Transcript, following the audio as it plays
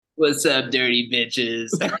What's up, dirty bitches?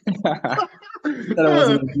 Said I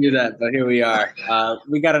wasn't gonna do that, but here we are.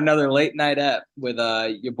 We got another late night ep with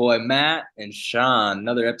your boy Matt and Sean.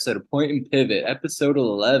 Another episode of Point and Pivot, episode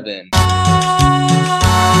 11.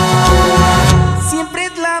 Siempre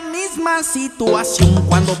es la misma situación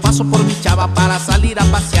cuando paso por mi chava para salir a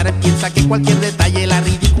pasear. Piensa que cualquier detalle la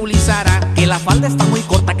ridiculizará, que la falda está muy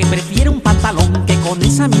corta, que prefiere un pantalón, que con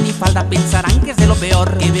esa minifalda pensarán que es de lo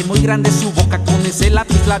peor, que ve muy grande su boca con ese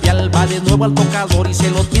lápiz labial. Va de nuevo al tocador y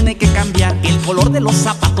se lo tiene que cambiar. El color de los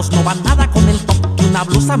zapatos no va nada con el top, que una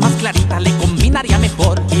blusa más clarita le combinaría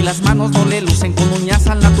mejor. Y las manos no le lucen con uñas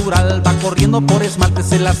al natural, va corriendo por esmalte,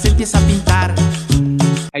 se las empieza a pintar.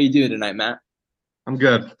 How you doing tonight, Matt? I'm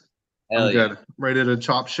good. Hell I'm good. Ready to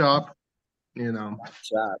chop shop.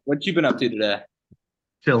 What you been up to today?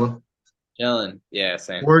 Chilling. Chilling. Yeah,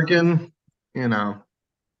 same. Working, taking out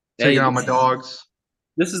my this- dogs.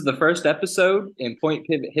 This is the first episode in Point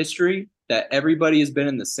Pivot history that everybody has been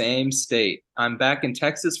in the same state. I'm back in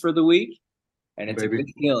Texas for the week, and it's Baby. a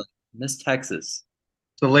good feeling. Miss Texas.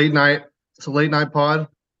 It's a late night. It's a late night pod.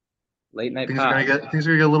 Late night Things pod. are gonna get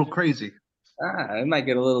a little crazy. It might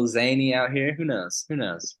get a little zany out here. Who knows? Who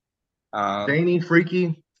knows? Zany,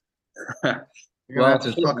 freaky. You're gonna have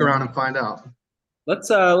to fuck around and find out.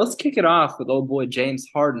 Let's kick it off with old boy James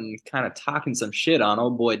Harden kind of talking some shit on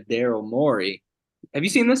old boy Daryl Morey. Have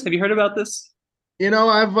you seen this? Have you heard about this?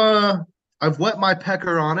 I've wet my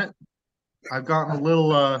pecker on it. I've gotten a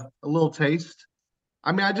little taste.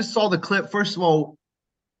 I mean, I just saw the clip. First of all,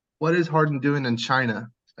 what is Harden doing in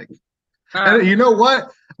China? And you know what?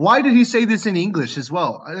 Why did he say this in English as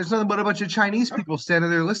well? There's nothing but a bunch of Chinese people standing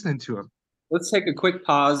there listening to him. Let's take a quick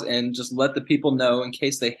pause and just let the people know, in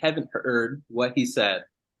case they haven't heard what he said.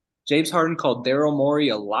 James Harden called Daryl Morey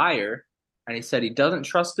a liar, and he said he doesn't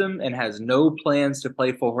trust him and has no plans to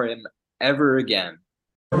play for him ever again.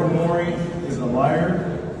 Daryl Morey is a liar,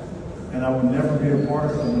 and I will never be a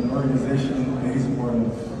part of an organization that he's a part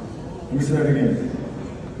of. Let me say that again.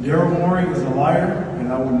 Daryl Morey is a liar,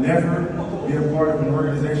 and I will never be a part of an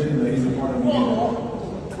organization that he's a part of again.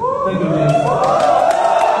 Thank you, James.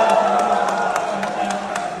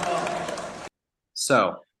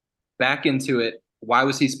 So, back into it. Why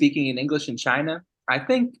was he speaking in English in China? I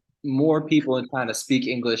think more people in China speak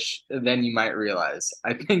English than you might realize.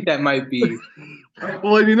 I think that might be.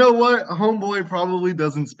 Well, you know what? Homeboy probably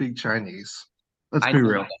doesn't speak Chinese. Let's be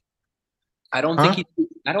real. I don't think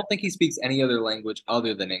he speaks any other language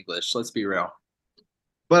other than English. Let's be real.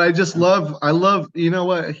 But I love, you know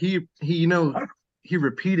what? He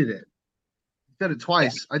repeated it. He said it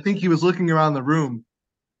twice. I think he was looking around the room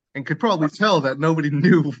and could probably tell that nobody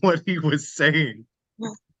knew what he was saying.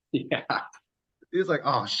 Yeah. He was like,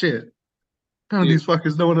 oh shit. None of these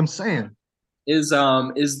fuckers know what I'm saying. Is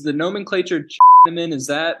the nomenclature is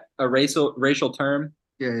that a racial term?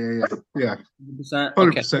 Yeah. 100%?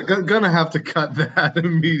 100%. Gonna have to cut that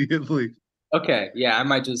immediately. Okay. Yeah, I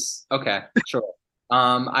might just sure.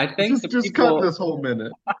 I think just cut this whole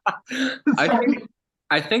minute.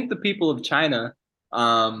 I think the people of China,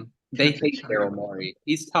 they hate Daryl Morey.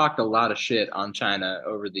 He's talked a lot of shit on China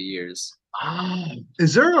over the years.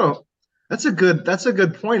 That's a good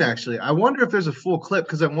point, actually. I wonder if there's a full clip,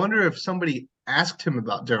 because I wonder if somebody asked him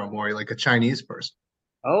about Daryl Morey, like a Chinese person.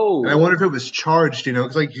 Oh. And I wonder if it was charged,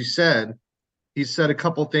 because like you said, he said a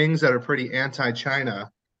couple things that are pretty anti-China,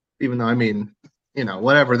 even though, I mean,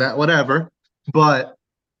 whatever. But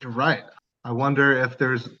you're right. I wonder if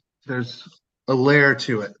there's a layer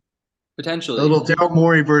to it. Potentially. A little Daryl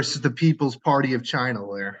Morey versus the People's Party of China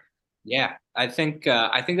layer. Yeah, I think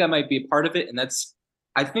that might be a part of it, and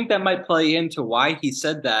I think that might play into why he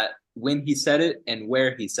said that, when he said it, and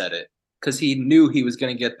where he said it, because he knew he was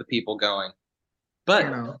going to get the people going. But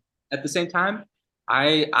at the same time,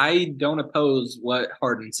 I don't oppose what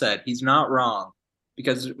Harden said. He's not wrong,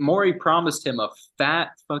 because Morey promised him a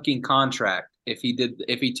fat fucking contract if he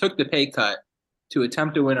took the pay cut to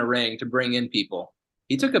attempt to win a ring to bring in people.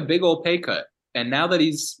 He took a big old pay cut, and now that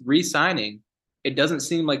he's re-signing, it doesn't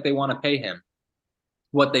seem like they want to pay him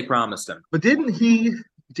what they promised him. But didn't he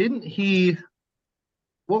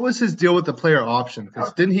what was his deal with the player option?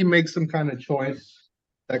 Because didn't he make some kind of choice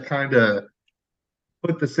that kind of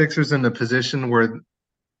put the Sixers in a position where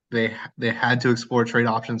they had to explore trade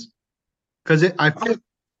options? Because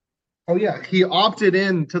he opted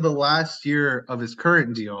in to the last year of his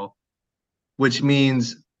current deal, which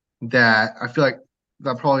means that I feel like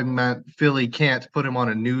that probably meant Philly can't put him on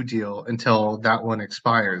a new deal until that one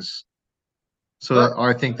expires. So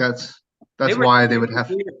I think that's why they would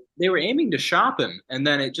have. They were aiming to shop him, and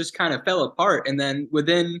then it just kind of fell apart. And then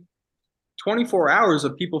within 24 hours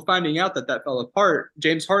of people finding out that that fell apart,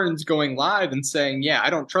 James Harden's going live and saying, "Yeah, I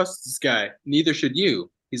don't trust this guy. Neither should you.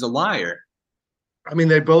 He's a liar." I mean,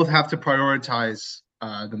 they both have to prioritize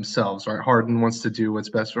themselves, right? Harden wants to do what's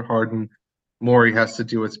best for Harden. Morey has to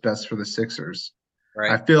do what's best for the Sixers. I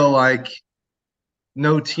Right? feel like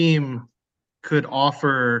no team could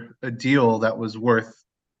offer a deal that was worth,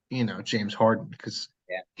 James Harden because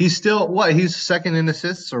Yeah. he's still what? He's second in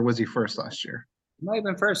assists, or was he first last year? He might have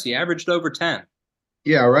been first. He averaged over 10.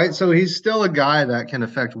 Yeah, right. So he's still a guy that can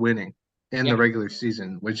affect winning in Yeah. the regular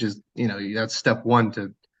season, which is, that's step one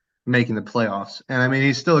to making the playoffs. And I mean,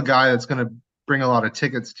 he's still a guy that's going to bring a lot of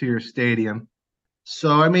tickets to your stadium.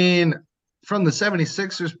 So, I mean, from the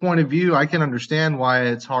 76ers point of view, I can understand why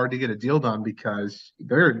it's hard to get a deal done because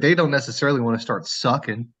they don't necessarily want to start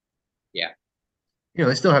sucking. Yeah.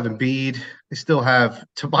 They still have Embiid. They still have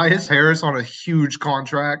Tobias Harris on a huge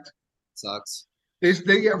contract. Sucks.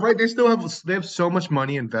 Yeah, right. They have so much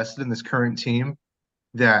money invested in this current team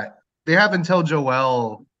that they have until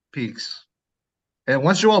Joel peaks. And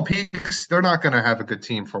once Joel peaks, they're not going to have a good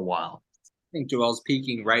team for a while. I think Joel's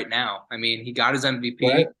peaking right now. I mean, he got his MVP.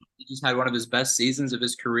 Right. He just had one of his best seasons of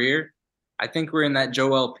his career. I think we're in that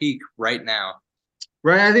Joel peak right now.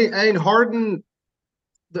 Right. I think Harden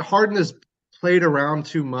has played around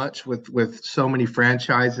too much with so many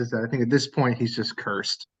franchises that I think at this point he's just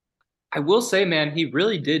cursed. I will say, man, he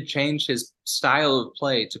really did change his style of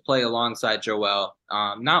play to play alongside Joel.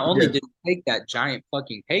 Not only did he take that giant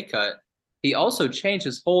fucking pay cut, he also changed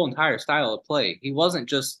his whole entire style of play. He wasn't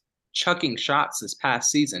just chucking shots this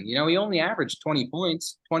past season. He only averaged 20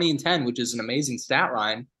 points, 20 and 10, which is an amazing stat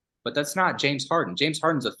line, but that's not James Harden. James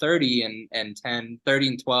Harden's a 30 and 10, 30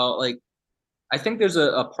 and 12. Like, I think there's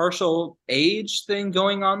a partial age thing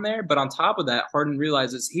going on there, but on top of that, Harden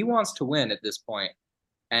realizes he wants to win at this point,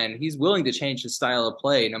 and he's willing to change his style of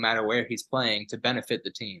play no matter where he's playing to benefit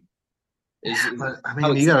the team. But I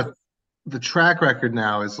mean, you got the track record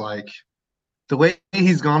now is like the way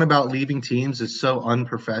he's gone about leaving teams is so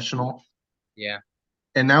unprofessional. Yeah.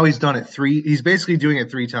 And now he's done it he's basically doing it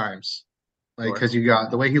 3 times. Like, because you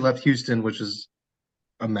got the way he left Houston, which is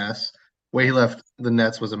a mess. The way he left the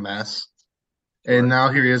Nets was a mess. And now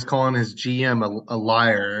here he is calling his GM a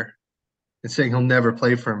liar and saying he'll never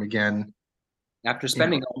play for him again. After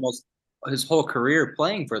spending almost his whole career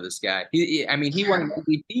playing for this guy. He won an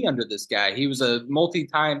MVP under this guy. He was a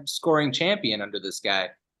multi-time scoring champion under this guy.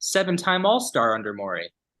 7-time All-Star under Morey.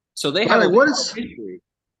 So they have where's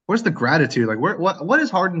the gratitude? Like, what is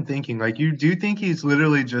Harden thinking? Like, do you think he's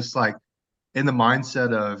literally just like in the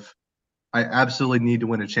mindset of I absolutely need to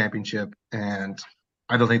win a championship and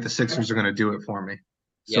I don't think the Sixers are going to do it for me.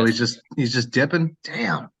 So yes. he's just dipping.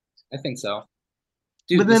 Damn. I think so.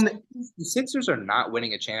 Dude, but then the Sixers are not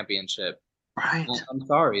winning a championship. Right. I'm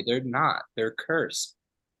sorry, they're not. They're cursed.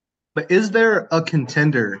 But is there a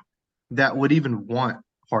contender that would even want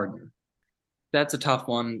Harden? That's a tough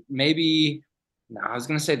one. Maybe I was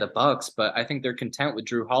gonna say the Bucks, but I think they're content with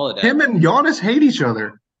Drew Holiday. Him and Giannis hate each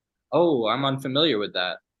other. Oh, I'm unfamiliar with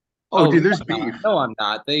that. Oh, dude, there's beef. No, I'm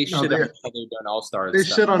not. They shit on each other during All-Stars. They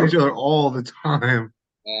shit on each other all the time.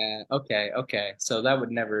 Yeah. Okay. So that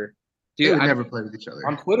would never. Dude, they would never play with each other.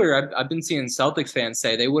 On Twitter, I've been seeing Celtics fans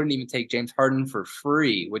say they wouldn't even take James Harden for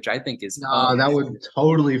free, which I think is that would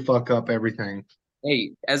totally fuck up everything.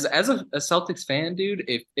 Hey, as a Celtics fan, dude,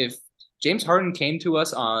 if James Harden came to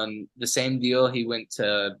us on the same deal he went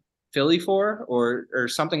to Philly for, or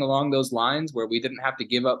something along those lines, where we didn't have to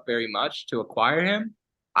give up very much to acquire him,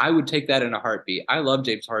 I would take that in a heartbeat. I love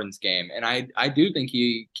James Harden's game, and I do think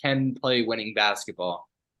he can play winning basketball.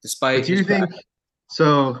 Despite, do you think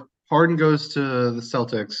so? Harden goes to the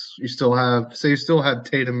Celtics. You still have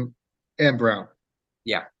Tatum and Brown.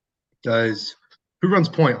 Yeah. Who runs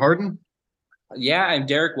point? Harden? Yeah, and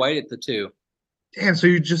Derek White at the 2. Damn, so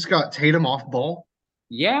you just got Tatum off ball?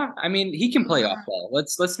 Yeah, I mean, he can play off ball.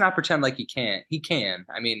 Let's not pretend like he can't. He can.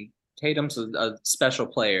 I mean, Tatum's a special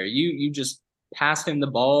player. You just pass him the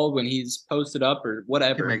ball when he's posted up or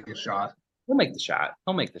whatever. He'll make a shot. He'll make the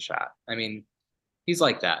shot. I mean, he's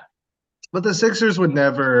like that. But the Sixers would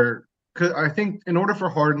never, because I think in order for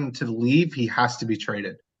Harden to leave, he has to be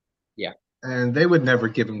traded. Yeah. And they would never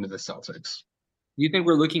give him to the Celtics. You think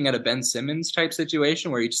we're looking at a Ben Simmons type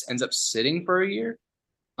situation where he just ends up sitting for a year?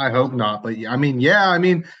 I hope not. But I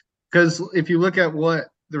mean, because if you look at what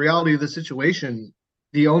the reality of the situation,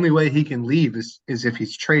 the only way he can leave is if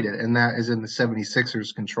he's traded, and that is in the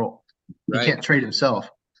 76ers' control. Right. He can't trade himself.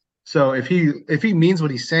 So if he means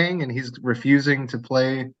what he's saying and he's refusing to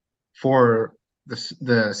play for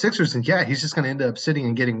the Sixers, and he's just going to end up sitting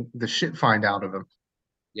and getting the shit fined out of him.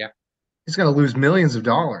 Yeah. He's going to lose millions of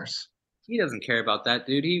dollars. He doesn't care about that,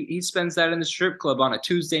 dude. He spends that in the strip club on a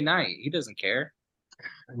Tuesday night. He doesn't care.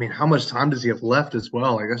 I mean, how much time does he have left as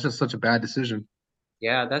well? Like that's just such a bad decision.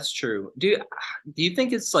 Yeah, that's true. Do you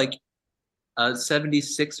think it's like a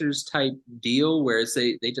 76ers type deal where it's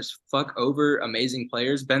they just fuck over amazing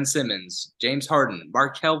players? Ben Simmons, James Harden,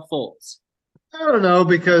 Markel Fultz. I don't know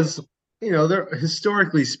because they're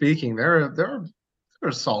historically speaking, they're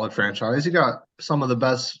a solid franchise. You got some of the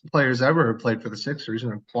best players ever who played for the Sixers.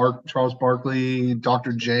 Charles Barkley,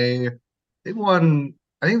 Dr. J. They won.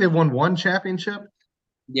 I think they won one championship.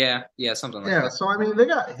 Yeah, yeah, something like Yeah, that. so I mean, they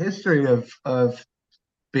got history of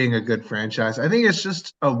being a good franchise. I think it's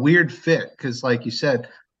just a weird fit because, like you said,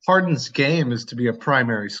 Harden's game is to be a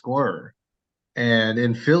primary scorer, and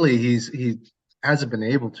in Philly, he hasn't been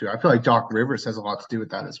able to. I feel like Doc Rivers has a lot to do with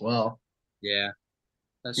that as well. Yeah,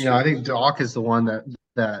 that's true. I think Doc is the one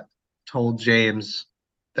that told James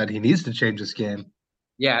that he needs to change his game.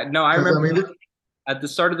 Yeah, no, I 'Cause, I remember mean, at the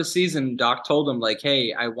start of the season, Doc told him like,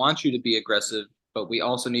 "Hey, I want you to be aggressive, but we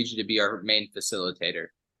also need you to be our main facilitator."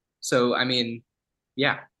 So, I mean,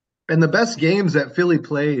 yeah, and the best games that Philly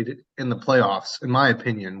played in the playoffs, in my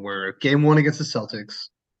opinion, were game one against the Celtics,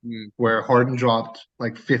 mm, where Harden dropped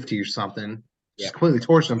like 50 or something, yeah. just completely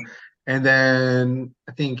torched them. And then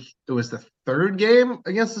I think it was the third game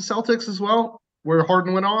against the Celtics as well, where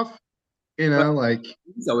Harden went off. But Like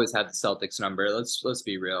he's always had the Celtics number. Let's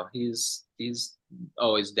be real. He's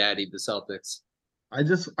always daddied the Celtics.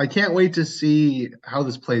 I can't wait to see how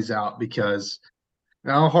this plays out because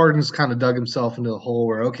now Harden's kind of dug himself into the hole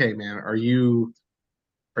where, okay, man, are you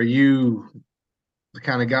the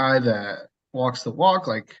kind of guy that walks the walk?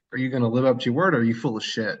 Like, are you going to live up to your word? Or are you full of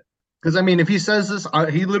shit? Because I mean, if he says this,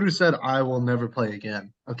 he literally said, "I will never play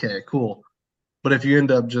again." Okay, cool. But if you end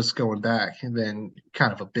up just going back, then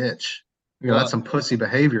kind of a bitch. Well, That's some pussy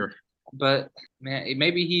behavior. but man,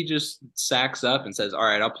 maybe he just sacks up and says, "All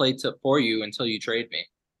right, I'll play for you until you trade me."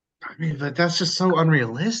 I mean, but that's just so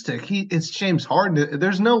unrealistic. It's James Harden.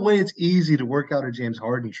 There's no way it's easy to work out a James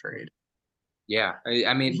Harden trade. Yeah,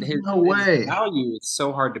 I mean, There's no his way. value is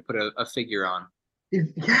so hard to put a figure on. Yeah,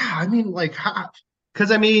 I mean, like,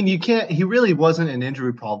 because I mean, you can't. He really wasn't an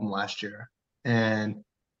injury problem last year, and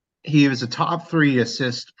he was a top three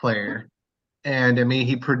assist player. And I mean,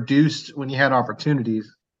 he produced when he had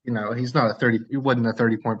opportunities. He's not a 30. He wasn't a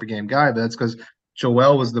 30-point per game guy, but that's because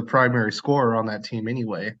Joel was the primary scorer on that team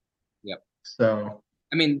anyway. Yep. So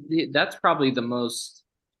I mean, that's probably the most,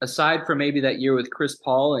 aside from maybe that year with Chris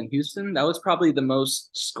Paul in Houston, that was probably the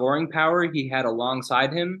most scoring power he had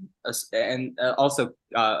alongside him, and also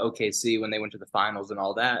OKC when they went to the finals and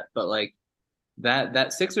all that. But like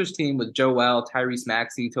that Sixers team with Joel, Tyrese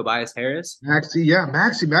Maxey, Tobias Harris. Maxey, yeah,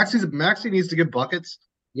 Maxey needs to get buckets.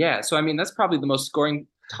 Yeah, so I mean that's probably the most scoring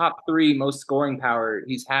top three most scoring power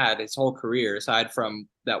he's had his whole career, aside from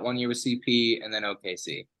that 1 year with CP and then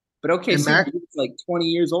OKC. But And OKC he was like 20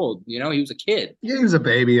 years old. He was a kid. Yeah, he was a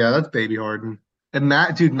baby. Yeah, that's baby Harden. And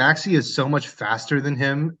dude, Maxey is so much faster than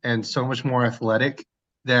him and so much more athletic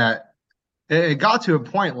that it got to a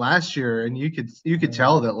point last year, and you could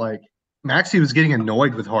tell that like Maxey was getting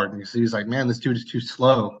annoyed with Harden because he was like, man, this dude is too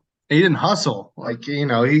slow. And he didn't hustle. Like,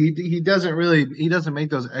 he doesn't make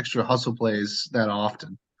those extra hustle plays that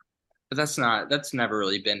often. But that's never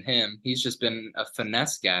really been him. He's just been a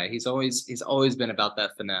finesse guy. He's always been about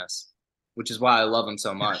that finesse, which is why I love him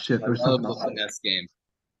so Yeah, much. shit, I there's love something the else. finesse game.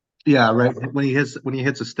 Yeah, right. When he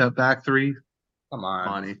hits a step back three, Come on.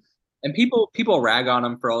 funny. And people rag on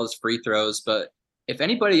him for all his free throws, but if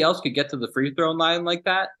anybody else could get to the free throw line like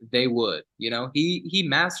that, they would. He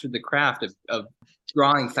mastered the craft of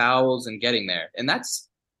drawing fouls and getting there, and that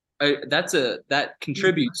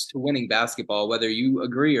contributes to winning basketball, whether you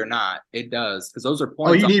agree or not. It does, because those are Oh,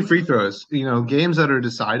 points. you need free throws. Games that are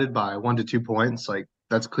decided by 1 to 2 points, like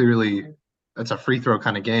that's a free throw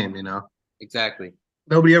kind of game. Exactly.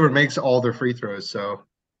 Nobody ever makes all their free throws, so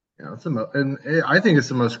I think it's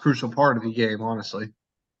the most crucial part of the game, honestly.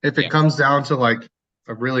 If it Yeah. comes down to like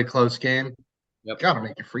a really close game, Yep. gotta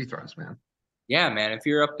make your free throws, man. Yeah, man. If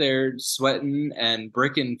you're up there sweating and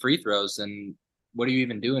bricking free throws, then what are you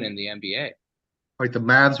even doing in the NBA? Like the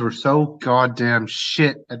Mavs were so goddamn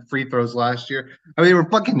shit at free throws last year. I mean, they were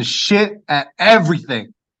fucking shit at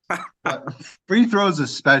everything, but free throws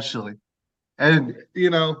especially. And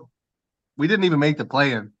we didn't even make the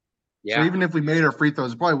play-in. Yeah. So even if we made our free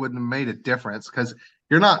throws, it probably wouldn't have made a difference because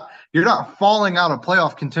you're not falling out of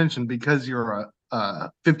playoff contention because you're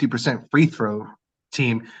a 50% free throw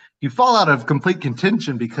team. You fall out of complete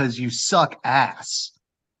contention because you suck ass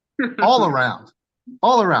all around,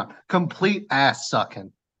 complete ass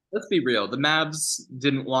sucking. Let's be real. The Mavs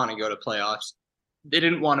didn't want to go to playoffs. They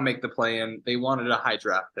didn't want to make the play-in. They wanted a high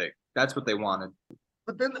draft pick. That's what they wanted.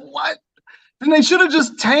 But then what? Then they should have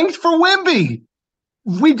just tanked for Wemby.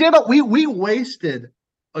 We wasted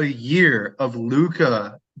a year of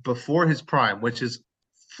Luka before his prime, which is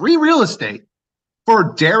free real estate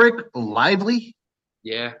for Derek Lively.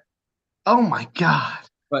 Yeah. Oh my God.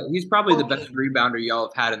 But he's probably the best rebounder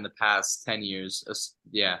y'all have had in the past 10 years.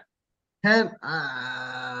 Yeah.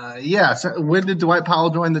 Yeah. So when did Dwight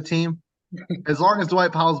Powell join the team? As long as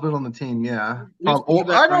Dwight Powell's been on the team, yeah.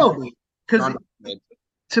 I know. Because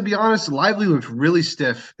to be honest, Lively looked really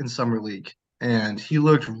stiff in Summer League. And he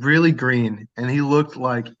looked really green. And he looked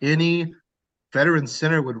like any veteran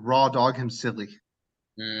center would raw dog him silly.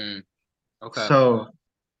 Okay. So,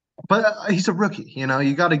 but he's a rookie. You know,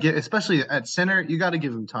 you got to get, especially at center, you got to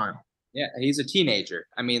give him time. Yeah, he's a teenager.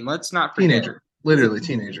 I mean, let's not forget. Teenager. Literally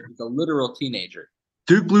teenager. He's a literal teenager.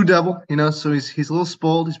 Duke Blue Devil, you know, so he's a little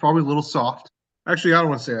spoiled. He's probably a little soft. Actually, I don't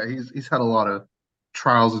want to say that. He's had a lot of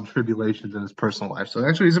trials and tribulations in his personal life. So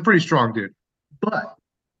actually, he's a pretty strong dude. But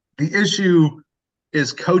the issue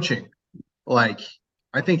is coaching. Like,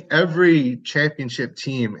 I think every championship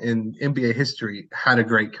team in NBA history had a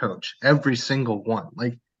great coach. Every single one.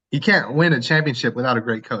 Like, you can't win a championship without a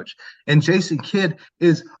great coach. And Jason Kidd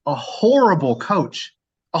is a horrible coach.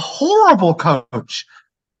 A horrible coach.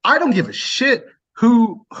 I don't give a shit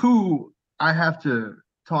who I have to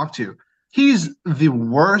talk to. He's the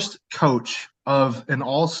worst coach of an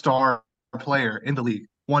all-star player in the league.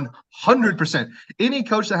 100%. Any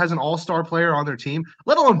coach that has an all-star player on their team,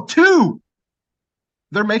 let alone two,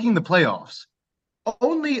 they're making the playoffs.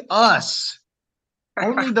 Only us,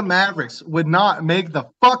 only the Mavericks would not make the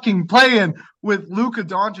fucking play-in with Luka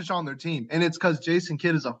Doncic on their team. And it's because Jason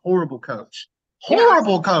Kidd is a horrible coach.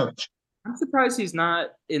 Horrible coach. I'm surprised he's not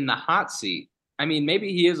in the hot seat. I mean,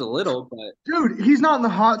 maybe he is a little, but dude, he's not in the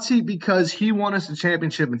hot seat because he won us a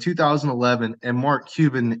championship in 2011, and Mark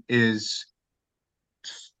Cuban is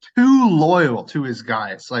too loyal to his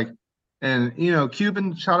guys. Like, and you know,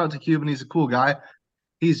 Cuban, shout out to Cuban, he's a cool guy.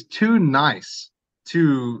 He's too nice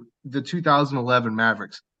to the 2011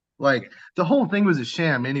 Mavericks. Like, the whole thing was a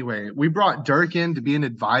sham anyway. We brought Dirk in to be an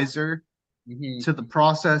advisor to the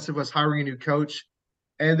process of us hiring a new coach.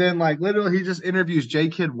 And then, like, literally, he just interviews J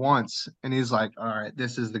Kidd once, and he's like, all right,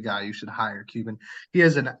 this is the guy you should hire, Cuban. He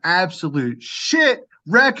has an absolute shit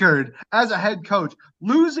record as a head coach,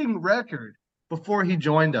 losing record before he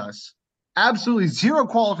joined us. Absolutely zero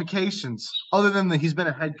qualifications other than that he's been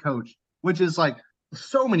a head coach, which is like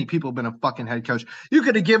so many people have been a fucking head coach. You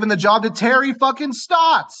could have given the job to Terry fucking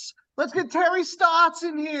Stotts. Let's get Terry Stotts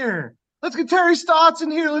in here. Let's get Terry Stotts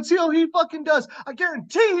in here. Let's see how he fucking does. I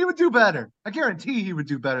guarantee he would do better. I guarantee he would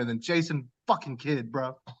do better than Jason fucking Kidd,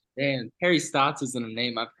 bro. Damn, Terry Stotts isn't a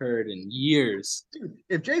name I've heard in years. Dude,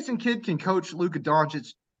 if Jason Kidd can coach Luka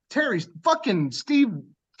Doncic, Terry fucking Steve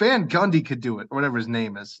Van Gundy could do it, or whatever his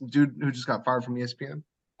name is. Dude who just got fired from ESPN.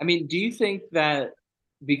 I mean, do you think that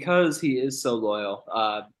because he is so loyal,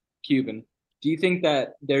 Cuban, do you think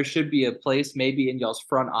that there should be a place maybe in y'all's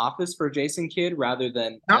front office for Jason Kidd rather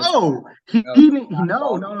than no.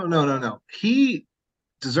 He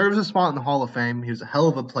deserves a spot in the Hall of Fame. He was a hell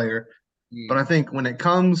of a player. But I think when it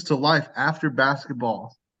comes to life after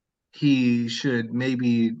basketball, he should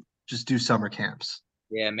maybe just do summer camps.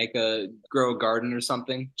 Yeah, grow a garden or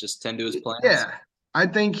something, just tend to his plants. Yeah. I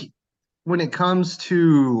think when it comes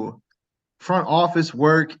to front office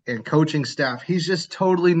work and coaching staff, he's just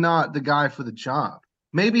totally not the guy for the job.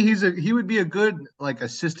 Maybe he would be a good like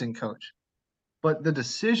assistant coach, but the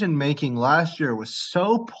decision making last year was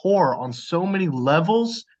so poor on so many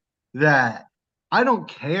levels that I don't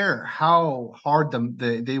care how hard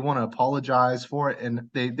they want to apologize for it. And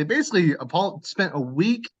they basically spent a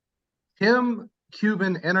week, him,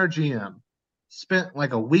 Cuban, and our GM spent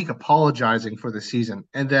like a week apologizing for the season,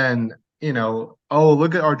 and then you know, oh,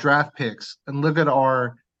 look at our draft picks and look at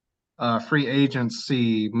our free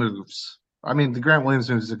agency moves. I mean, the Grant Williams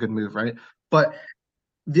move is a good move, right? But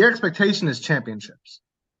the expectation is championships.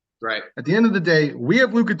 Right. At the end of the day, we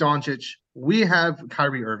have Luka Doncic. We have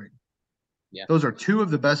Kyrie Irving. Yeah. Those are two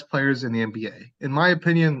of the best players in the NBA. In my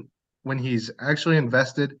opinion, when he's actually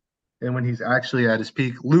invested and when he's actually at his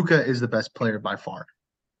peak, Luka is the best player by far.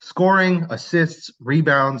 Scoring, assists,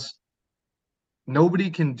 rebounds. Nobody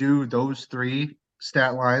can do those three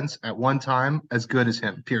stat lines at one time as good as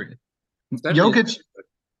him, period.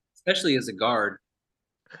 Especially as a guard.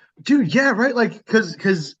 Dude, yeah, right? Like,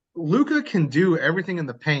 because Luka can do everything in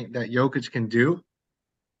the paint that Jokic can do.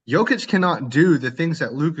 Jokic cannot do the things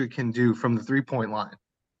that Luka can do from the three-point line.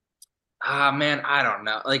 Man, I don't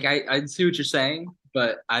know. Like, I see what you're saying,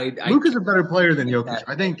 but Luka's a better player than Jokic.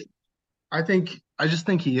 I think I just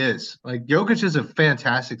think he is. Like Jokic is a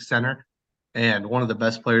fantastic center and one of the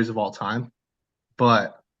best players of all time,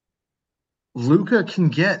 but Luka can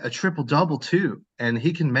get a triple double too, and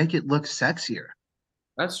he can make it look sexier.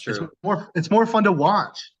 That's true. It's more fun to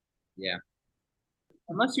watch. Yeah.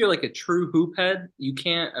 Unless you're like a true hoop head, you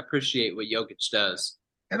can't appreciate what Jokic does.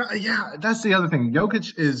 And yeah, that's the other thing.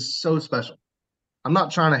 Jokic is so special. I'm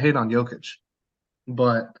not trying to hate on Jokic,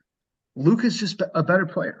 but Luka's just a better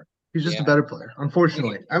player. He's just a Yeah. better player,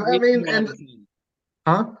 unfortunately. I mean, and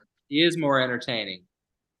huh? He is more entertaining.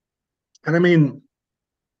 And I mean,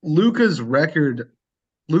 Luka's record,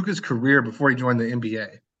 Luka's career before he joined the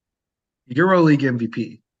NBA, EuroLeague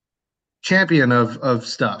MVP, champion of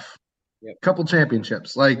stuff, Yep. couple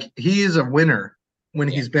championships. Like he is a winner when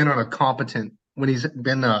Yeah. he's been on a competent, when he's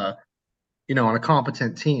been on a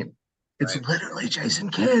competent team. It's Right. literally Jason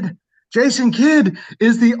Kidd. Jason Kidd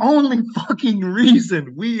is the only fucking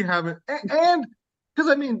reason we haven't, and because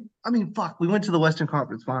I mean, fuck, we went to the Western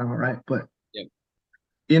Conference Final, right? But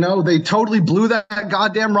Yep. they totally blew that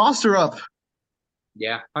goddamn roster up.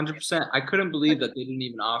 Yeah, 100%. I couldn't believe that they didn't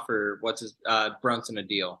even offer Brunson a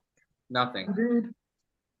deal. Nothing. Dude.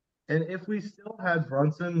 And if we still had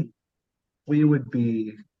Brunson, we would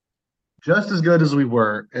be just as good as we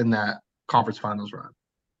were in that conference finals run.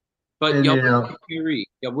 But And, y'all wouldn't have Kyrie.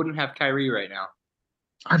 Y'all wouldn't have Kyrie right now.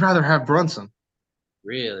 I'd rather have Brunson.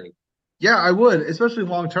 Really? Yeah, I would, especially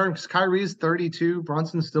long term, because Kyrie's 32,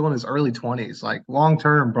 Brunson's still in his early 20s. Like long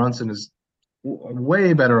term, Brunson is a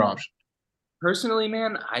way better option. Personally,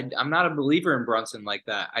 man, I'm not a believer in Brunson like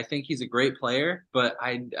that. I think he's a great player, but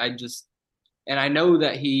I just and I know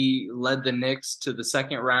that he led the Knicks to the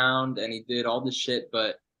second round and he did all this shit,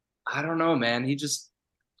 but I don't know, man.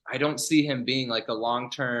 I don't see him being like a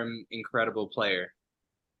long-term incredible player.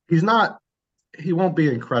 He's not, he won't be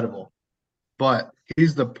incredible, but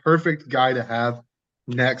he's the perfect guy to have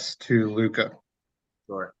next to Luka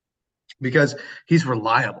Sure. because he's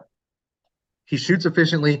reliable. He shoots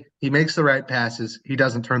efficiently. He makes the right passes. He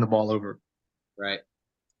doesn't turn the ball over. Right.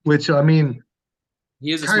 Which I mean,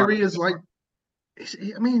 He is a Kyrie smart is like,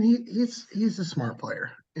 I mean, he's a smart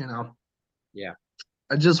player. Yeah.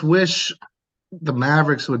 I just wish the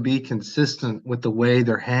Mavericks would be consistent with the way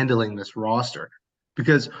they're handling this roster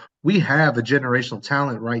because we have a generational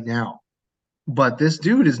talent right now, but this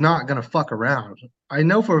dude is not going to fuck around. I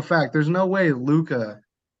know for a fact there's no way Luka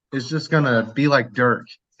is just going to be like Dirk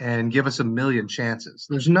and give us a million chances.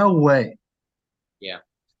 There's no way. Yeah.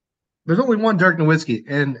 There's only one Dirk Nowitzki,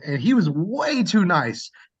 and he was way too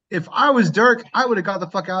nice. If I was Dirk, I would have got the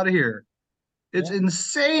fuck out of here. It's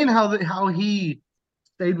insane how he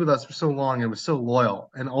stayed with us for so long and was so loyal,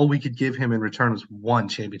 and all we could give him in return was one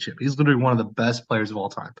championship. He's literally one of the best players of all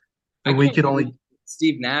time. And we could only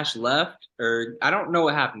Steve Nash left, or I don't know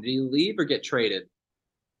what happened. Did he leave or get traded?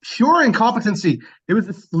 pure incompetency. It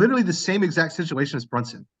was literally the same exact situation as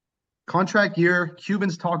Brunson. Contract year,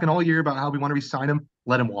 Cubans talking all year about how we want to re-sign him.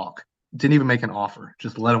 Let him walk. Didn't even make an offer.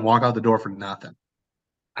 Just let him walk out the door for nothing.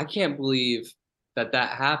 I can't believe that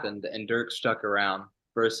happened and Dirk stuck around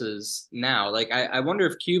versus now. Like, I wonder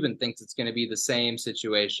if Cuban thinks it's going to be the same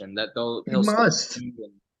situation that he'll must.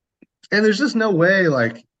 And there's just no way.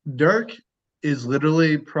 Like Dirk is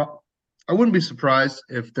literally. I wouldn't be surprised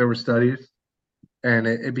if there were studies, and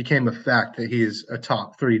it became a fact that he is a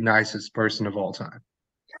top 3 nicest person of all time.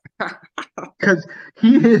 Because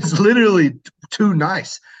he is literally too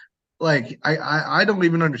nice. Like I don't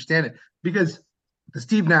even understand it because the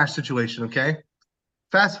Steve Nash situation. Okay,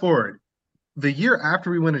 fast forward, the year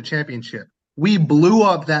after we win a championship, we blew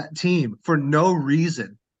up that team for no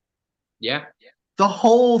reason. Yeah. The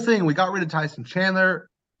whole thing. We got rid of Tyson Chandler.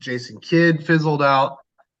 Jason Kidd fizzled out.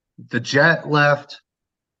 The Jet left.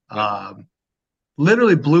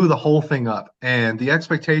 Literally blew the whole thing up. And the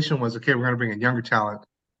expectation was, okay, we're going to bring in younger talent.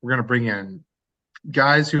 We're going to bring in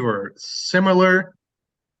guys who are similar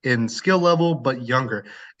in skill level, but younger.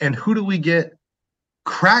 And who do we get?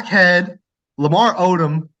 Crackhead, Lamar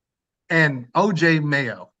Odom, and OJ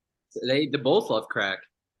Mayo. They both love crack.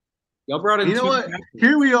 Y'all brought in. You know what?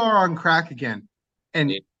 Here we are on crack again. And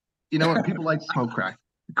you know what? People like to smoke crack.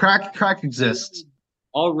 Crack exists.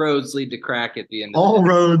 All roads lead to crack at the end. All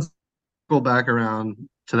roads go back around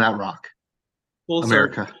to that rock. Full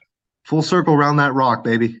America. circle. Full circle around that rock,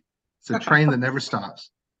 baby. It's a train that never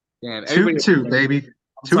stops. Damn, Toot, baby.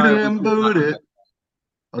 Toot sorry, it and boot it.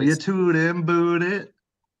 Oh, you toot and boot it.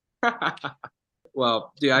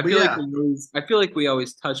 Well, dude, I feel like we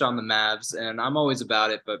always touch on the Mavs, and I'm always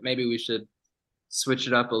about it, but maybe we should switch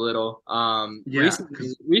it up a little.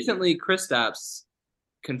 Recently, Kristaps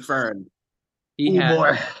confirmed he had.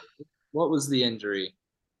 Boy. What was the injury?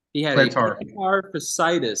 He had a Plantar. plantar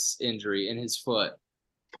fasciitis injury in his foot.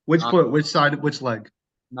 Which foot? Which side? Which leg?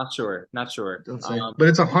 Not sure. Not sure. Don't say. But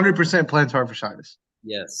it's 100% plantar fasciitis.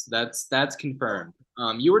 Yes, that's confirmed.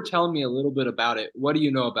 You were telling me a little bit about it. What do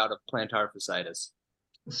you know about a plantar fasciitis?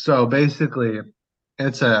 So basically,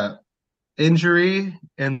 it's a injury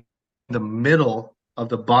in the middle of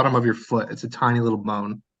the bottom of your foot. It's a tiny little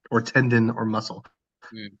bone or tendon or muscle.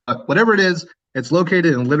 Whatever it is, it's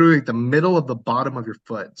located in literally the middle of the bottom of your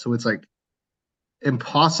foot. So it's like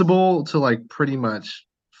impossible to like pretty much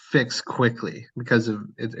fix quickly because of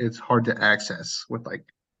it's hard to access with like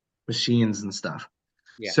machines and stuff.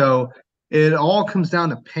 Yeah. So it all comes down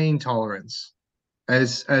to pain tolerance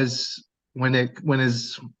as when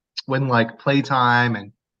like playtime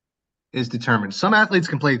and is determined. Some athletes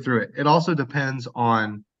can play through it. It also depends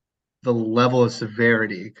on the level of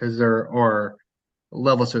severity because there are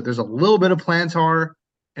levels. So there's a little bit of plantar,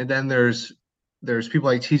 and then there's people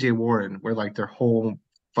like TJ Warren where like their whole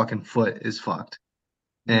fucking foot is fucked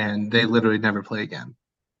and they literally never play again.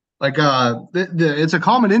 Like it's a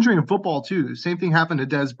common injury in football too. Same thing happened to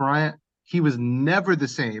Des Bryant. He was never the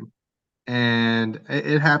same. And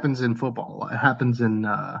it happens in football. It happens in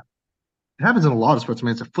a lot of sports. I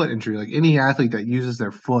mean, it's a foot injury. Like any athlete that uses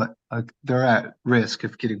their foot, like they're at risk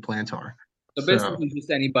of getting plantar. So basically,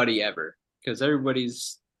 just anybody ever, because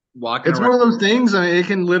everybody's walking. It's one of those things. I mean, it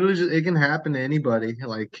can literally it can happen to anybody.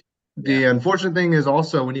 Like the unfortunate thing is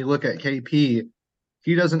also when you look at KP,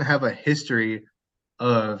 he doesn't have a history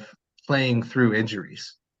of playing through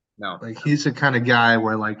injuries. No, like he's the kind of guy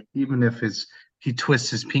where like even if he twists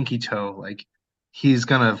his pinky toe, like he's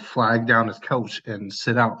gonna flag down his coach and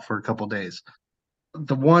sit out for a couple days.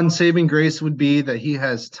 The one saving grace would be that he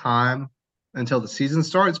has time until the season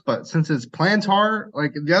starts, but since it's plantar,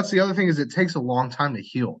 like that's the other thing is it takes a long time to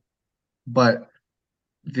heal. But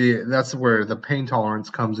that's where the pain tolerance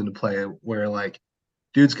comes into play, where like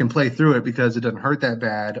dudes can play through it because it doesn't hurt that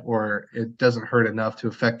bad or it doesn't hurt enough to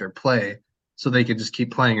affect their play, so they can just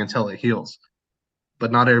keep playing until it heals.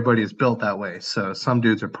 But not everybody is built that way. So some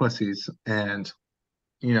dudes are pussies, and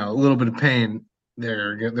a little bit of pain,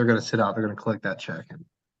 they're going to sit out. They're going to collect that check and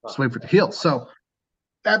just wait for it to heal. So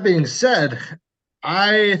that being said,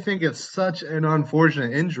 I think it's such an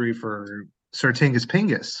unfortunate injury for Sertingus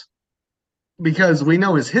Pingus because we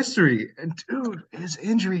know his history, and dude, his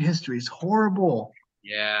injury history is horrible.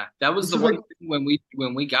 Yeah, that was the one thing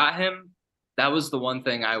when we got him. That was the one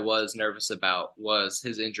thing I was nervous about was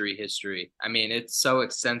his injury history. I mean, it's so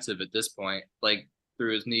extensive at this point. Like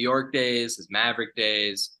through his New York days, his Maverick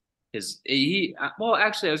days, actually, I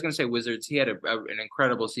was going to say Wizards. He had an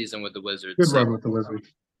incredible season with the Wizards. Good run with the Wizards.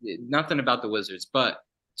 Nothing about the Wizards, but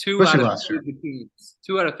two out of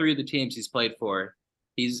three of the teams he's played for,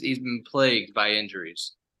 he's been plagued by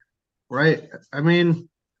injuries. Right. I mean,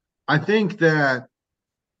 I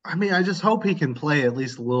just hope he can play at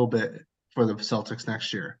least a little bit for the Celtics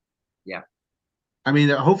next year. Yeah. I mean,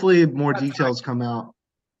 hopefully more details come out.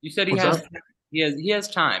 You said he has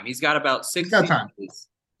time. He's got about 6 He's got time.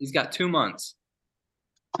 He's got 2 months.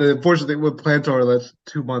 The unfortunate thing with plantar, that's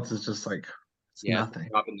 2 months is just like nothing.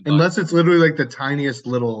 Unless it's literally like the tiniest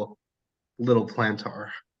little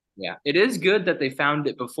plantar. Yeah. It is good that they found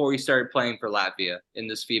it before he started playing for Latvia in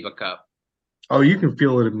this FIBA Cup. Oh, you can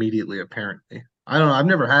feel it immediately, apparently. I don't know. I've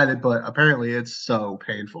never had it, but apparently it's so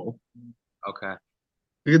painful. Okay.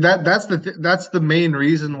 That's the main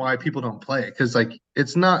reason why people don't play it, because like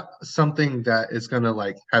it's not something that is gonna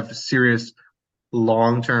like have serious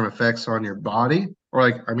long-term effects on your body or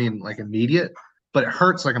like immediate, but it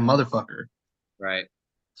hurts like a motherfucker. Right.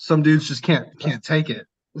 Some dudes just can't take it,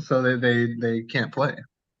 so they can't play.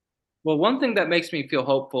 Well, one thing that makes me feel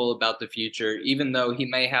hopeful about the future, even though he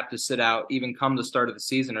may have to sit out even come the start of the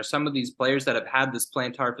season, are some of these players that have had this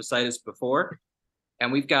plantar fasciitis before.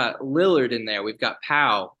 And we've got Lillard in there. We've got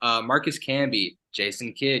Powell, Marcus Camby,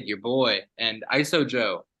 Jason Kidd, your boy, and ISO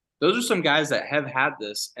Joe. Those are some guys that have had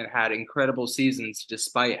this and had incredible seasons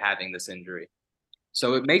despite having this injury.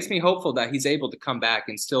 So it makes me hopeful that he's able to come back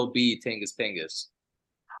and still be Tingus Pingus.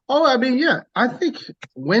 Oh, I mean, yeah. I think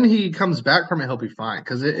when he comes back from it, he'll be fine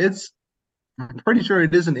because I'm pretty sure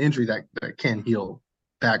it is an injury that can heal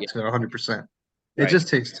back to 100%. It just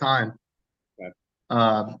takes time. Right.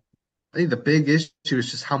 I think the big issue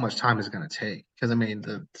is just how much time is going to take. Because I mean,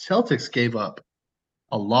 the Celtics gave up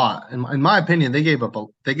a lot. In my opinion, they gave up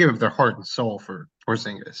their heart and soul for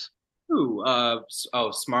Porzingis. Ooh,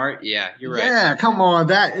 Smart. Yeah, you're right. Yeah, come on,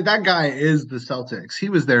 that guy is the Celtics. He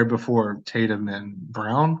was there before Tatum and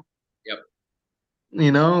Brown. Yep.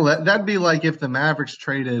 That'd be like if the Mavericks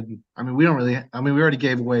traded. I mean, we already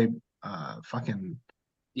gave away fucking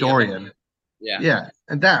Dorian. Yeah. Yeah,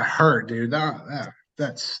 and that hurt, dude. That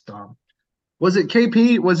stung. Was it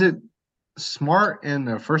KP? Was it Smart in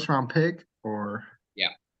the first round pick or Yeah.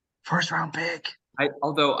 first round pick?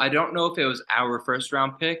 Although I don't know if it was our first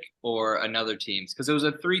round pick or another team's because it was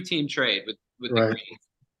a 3-team trade with the Right. Green.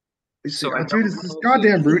 See, So I dude, don't it's this know if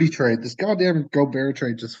goddamn Rudy trade. This goddamn Gobert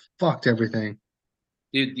trade just fucked everything.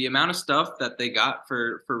 dude, the amount of stuff that they got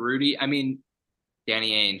for Rudy. I mean,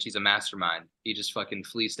 Danny Ainge, he's a mastermind. He just fucking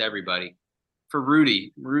fleeced everybody. For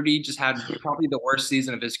Rudy just had probably the worst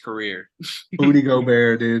season of his career. Rudy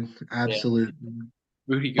Gobert, dude. Yeah, Absolute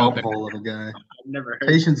Rudy bump Gobert. hole of a guy. I've never heard.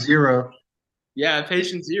 Patient zero. Yeah,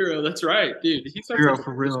 patient zero. That's right, dude. He's such Zero a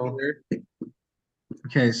for real. career.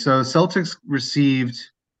 Okay, so Celtics received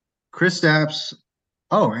Kristaps.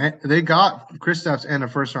 Oh, and they got Kristaps and a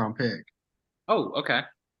first round pick. Oh, okay.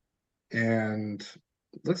 And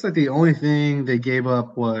looks like the only thing they gave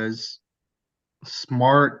up was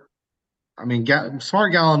Smart. I mean,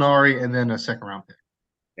 Smart Gallinari and then a second round pick.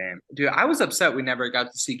 Damn, dude, I was upset we never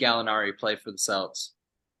got to see Gallinari play for the Celtics.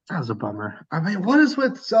 That was a bummer. I mean, what is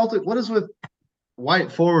with Celtic? What is with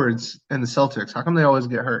white forwards and the Celtics? How come they always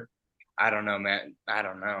get hurt? I don't know, man. I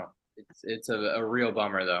don't know. It's a real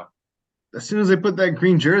bummer though. As soon as they put that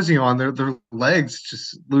green jersey on, their legs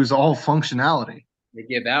just lose all functionality. They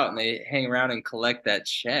give out and they hang around and collect that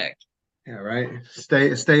check. Yeah, right.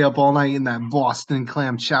 Stay up all night in that Boston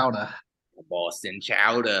clam chowder. Boston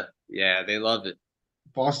chowder. Yeah, they love it.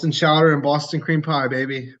 Boston chowder and Boston cream pie,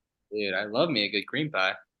 baby. Dude, I love me a good cream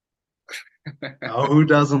pie. Oh, who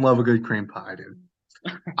doesn't love a good cream pie, dude?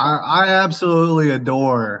 I absolutely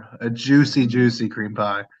adore a juicy, juicy cream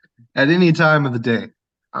pie at any time of the day.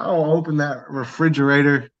 I'll open that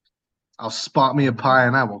refrigerator. I'll spot me a pie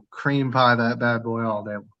and I will cream pie that bad boy all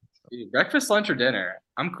day. Dude, breakfast, lunch, or dinner?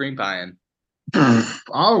 I'm cream pieing.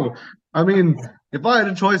 Oh, I mean, if I had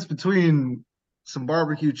a choice between some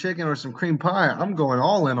barbecue chicken or some cream pie, I'm going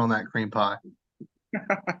all in on that cream pie.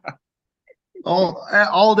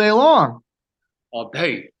 all day long. All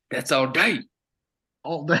day. That's all day.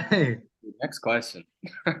 All day. Next question.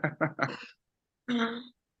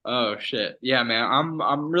 Oh shit. Yeah, man.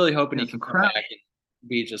 I'm really hoping he can come back and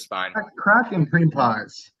be just fine. Cracking cream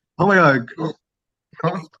pies. Oh my god.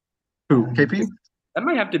 Huh? Who? KP? That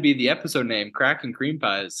might have to be the episode name, Crack and Cream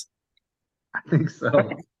Pies. I think so.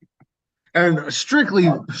 And strictly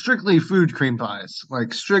food cream pies.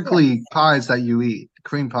 Like strictly pies that you eat,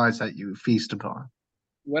 cream pies that you feast upon.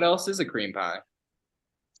 What else is a cream pie?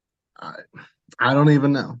 I don't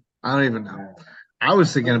even know. I don't even know. I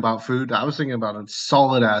was thinking about food. I was thinking about a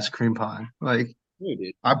solid ass cream pie. Like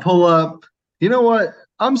Dude. I pull up. You know what?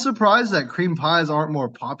 I'm surprised that cream pies aren't more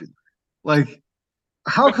popular. Like,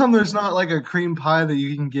 how come there's not like a cream pie that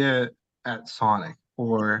you can get at Sonic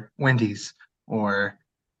or Wendy's or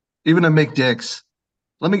even a McDick's?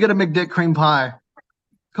 Let me get a McDick cream pie.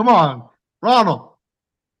 Come on, Ronald.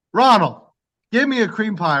 Ronald, give me a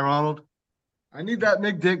cream pie, Ronald. I need that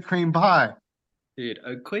McDick cream pie. Dude,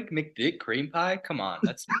 a quick McDick cream pie? Come on,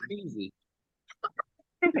 that's crazy.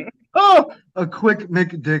 Oh, a quick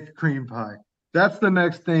McDick cream pie. That's the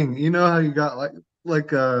next thing. You know how you got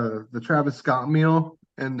the Travis Scott meal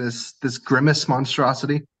and this grimace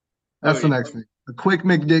monstrosity? That's the next thing. A quick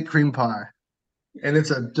McDick cream pie. And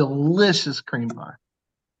it's a delicious cream pie.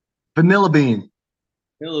 Vanilla bean.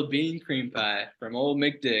 Vanilla bean cream pie from old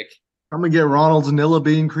McDick. I'm gonna get Ronald's vanilla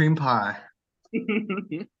bean cream pie.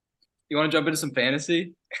 You want to jump into some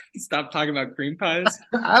fantasy? Stop talking about cream pies.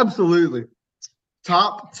 Absolutely.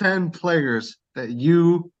 Top 10 players that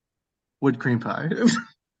you would cream pie.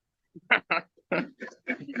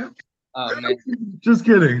 Oh man. Just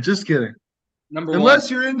kidding. Just kidding. Number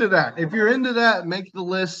Unless one. you're into that. If you're into that, make the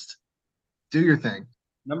list. Do your thing.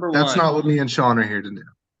 Number That's one. not what me and Sean are here to do.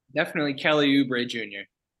 Definitely Kelly Oubre Jr.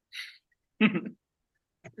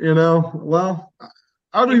 You know, well,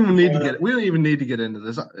 I don't even need to get. We don't even need to get into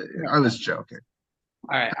this. I was joking.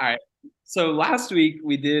 All right. So last week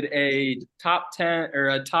we did a top 10 or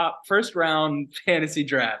a top first round fantasy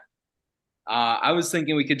draft. I was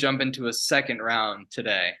thinking we could jump into a second round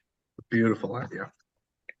today. Beautiful idea.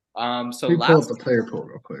 So Let me pull up last the player pool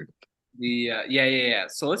real quick. yeah.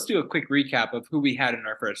 So let's do a quick recap of who we had in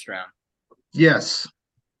our first round. Yes.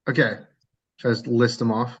 Okay. Should I just list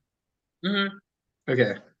them off? Mm-hmm.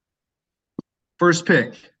 Okay. First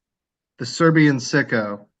pick, the Serbian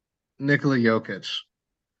sicko, Nikola Jokic.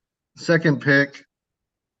 Second pick,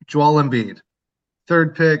 Joel Embiid.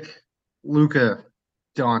 Third pick, Luka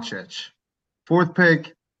Doncic. Fourth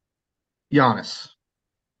pick, Giannis.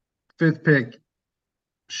 Fifth pick,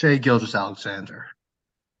 Shea Gilgeous-Alexander.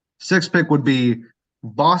 Sixth pick would be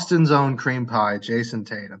Boston's own cream pie, Jason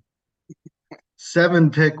Tatum. 7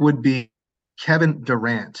 pick would be Kevin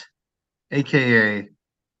Durant, aka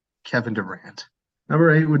Kevin Durant. Number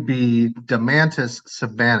 8 would be Demantis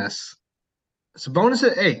Sabonis. Sabonis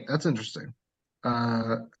at 8. That's interesting.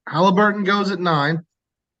 Halliburton goes at 9.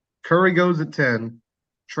 Curry goes at 10.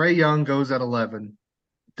 Trae Young goes at 11.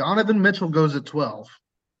 Donovan Mitchell goes at 12.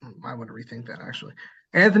 I want to rethink that actually.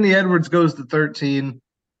 Anthony Edwards goes to 13.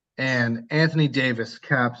 And Anthony Davis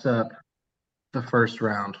caps up the first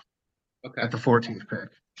round Okay. at the 14th pick.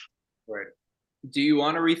 Right. Do you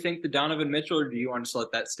want to rethink the Donovan Mitchell, or do you want to just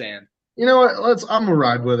let that stand? You know what? I'm gonna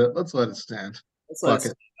ride with it. Let's let it stand. Let's let Fuck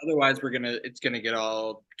it it. stand. Otherwise, it's gonna get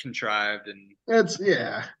all contrived and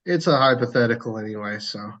It's a hypothetical anyway,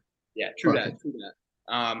 so yeah, true fuck that, it. true that.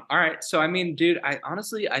 All right. So I mean, dude,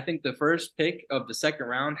 I think the first pick of the second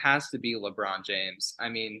round has to be LeBron James. I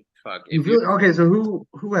mean, fuck. You If you really okay, so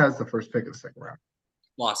who has the first pick of the second round?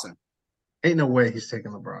 Lawson, Ain't no way he's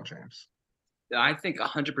taking LeBron James. I think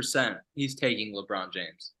 100% he's taking LeBron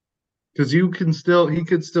James. Because he could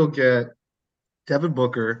still get Devin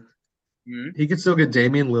Booker, Hmm. he could still get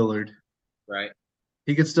Damian Lillard, Right.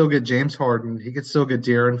 he could still get James Harden, he could still get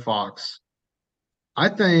De'Aaron Fox. I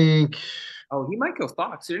think Oh, he might go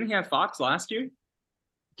Fox. Didn't he have Fox last year?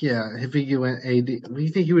 yeah, if he went AD, do you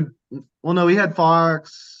think he would? Well, no, he had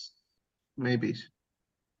Fox, maybe.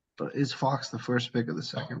 But is Fox the first pick of the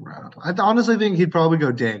second round? I honestly think he'd probably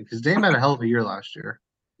go Dame because Dame had a hell of a year last year.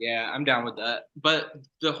 Yeah, I'm down with that. But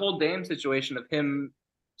the whole Dame situation of him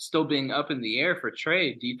still being up in the air for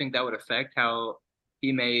trade, do you think that would affect how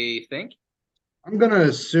he may think? I'm gonna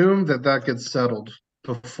assume that gets settled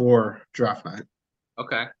before draft night.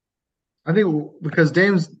 Okay. I think because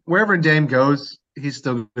wherever Dame goes, he's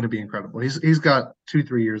still going to be incredible. He's got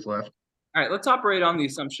 2-3 years left. All right, let's operate on the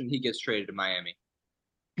assumption he gets traded to Miami.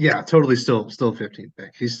 Yeah, totally. Still 15th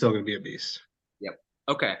pick. He's still going to be a beast. Yep.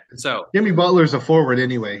 Okay. So, Jimmy Butler's a forward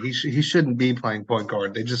anyway. He shouldn't be playing point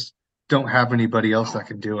guard. They just don't have anybody else that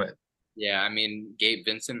can do it. yeah, I mean, Gabe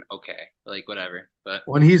Vincent, okay. Like, whatever. But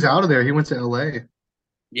When he's out of there, he went to LA.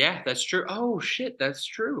 yeah, that's true. Oh, shit, that's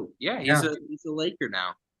true. Yeah, Yeah. he's a Laker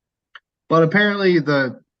now. But apparently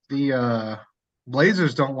the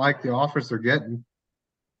Blazers don't like the offers they're getting.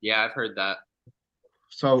 Yeah, I've heard that.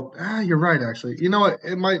 So you're right, actually. You know what?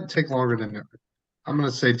 It might take longer than that. I'm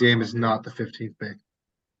gonna say Dame is not the 15th pick.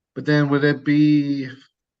 But then would it be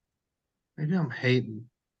maybe I'm hating.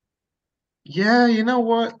 Yeah, you know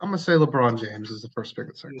what? I'm gonna say LeBron James is the first pick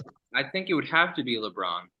of the second. I think it would have to be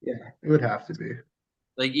LeBron. Yeah, it would have to be.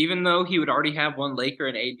 Like, even though he would already have one Laker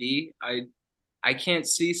and AD, I can't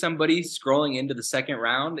see somebody scrolling into the second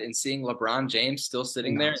round and seeing LeBron James still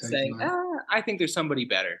sitting there and saying, I think there's somebody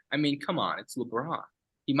better. I mean, come on, it's LeBron.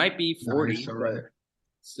 He might be 40, you're so but right.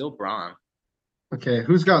 still Bron. Okay,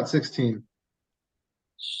 who's got 16?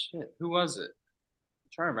 Shit, who was it? I'm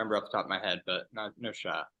trying to remember off the top of my head, but no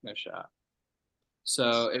shot. No shot.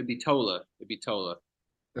 So it would be Tola. It'd be Tola.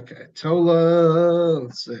 Okay, Tola.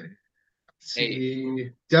 Let's see.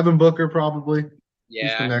 Devin Booker probably. He's the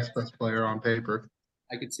Yeah, next best player on paper.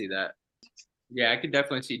 I could see that. Yeah, I could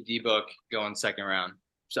definitely see D-Book going second round.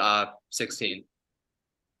 16.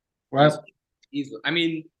 Well, I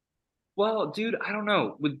mean, well, dude, I don't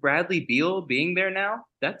know. With Bradley Beal being there now,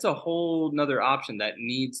 that's a whole nother option that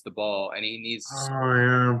needs the ball, and he needs. oh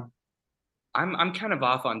yeah. I'm kind of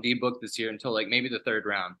off on D-Book this year until like maybe the third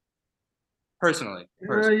round. Personally.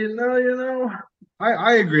 You know.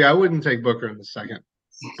 I agree. I wouldn't take Booker in the second,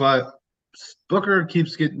 but Booker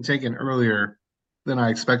keeps getting taken earlier than I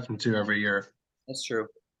expect him to every year. That's true.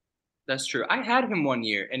 That's true. I had him one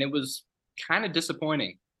year, and it was kind of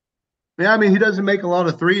disappointing. Yeah, I mean he doesn't make a lot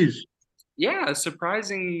of threes. Yeah,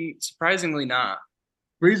 surprisingly not.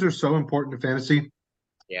 Threes are so important to fantasy.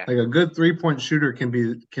 Yeah. Like a good 3-point shooter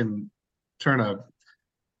can turn a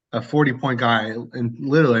 40-point guy and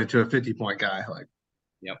literally into a 50-point guy. Like,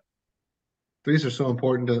 yep. Threes are so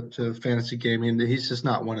important to fantasy gaming. He's just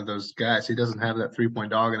not one of those guys. He doesn't have that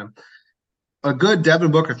 3-point dog in him. A good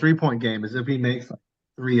Devin Booker 3-point game is if he makes like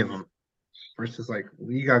 3 of them. Versus like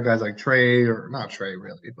you got guys like Trey or not Trey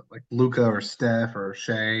really, but like Luca or Steph or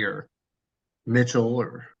Shea or Mitchell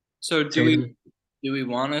or. So do we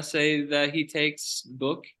want to say that he takes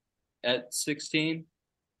Book at 16?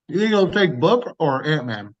 You think he'll take Book or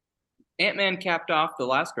Ant-Man? Ant-Man capped off the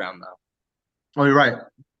last round though. Oh, you're right.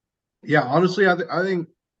 Yeah, honestly, I think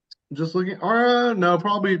just looking. Or no,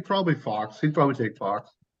 probably Fox. He'd probably take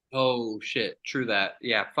Fox. Oh shit, true that.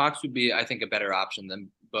 Yeah, Fox would be, I think, a better option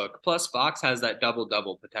than Book. Plus, Fox has that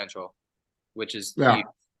double potential, which is huge.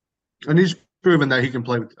 And he's proven that he can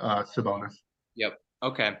play with Sabonis. Yep.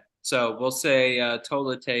 Okay, so we'll say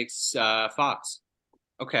Tola takes Fox.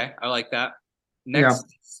 Okay, I like that. Yeah,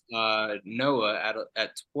 Next, Noah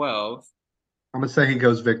at 12. I'm gonna say he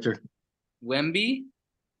goes Victor. Wemby.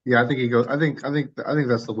 Yeah, I think he goes. I think that's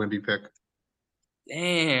the Wimby pick.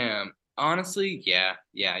 Damn. Honestly, yeah,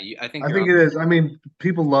 yeah. I think I you're think on. it is. I mean,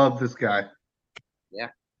 people love this guy. Yeah,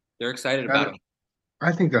 they're excited I, about him.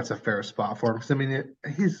 I think that's a fair spot for him. 'Cause, I mean,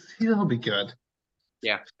 he'll be good.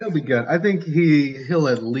 Yeah. He'll be good. I think he'll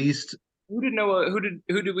at least. Who did Noah? Who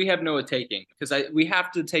did we have Noah taking? Because we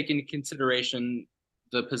have to take into consideration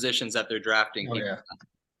the positions that they're drafting Oh people. yeah.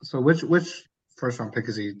 So which first round pick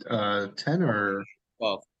is he? 10 or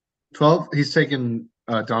 12. 12? He's taking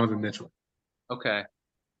Donovan Mitchell. Okay.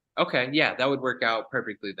 Okay. Yeah, that would work out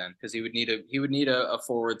perfectly then, because he would need a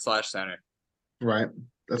forward slash center. Right.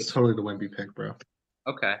 That's Which totally the Wemby pick, bro.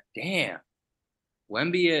 okay. Damn.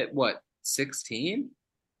 Wemby at what? 16?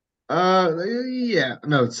 Yeah.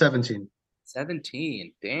 No, it's 17.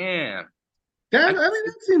 17. Damn. Yeah, I I mean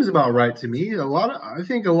that seems about right to me. I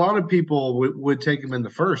think a lot of people would take him in the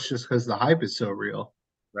first just because the hype is so real.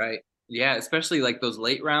 right. Yeah, especially like those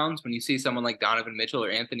late rounds when you see someone like Donovan Mitchell or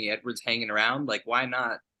Anthony Edwards hanging around, like why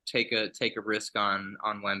not take a risk on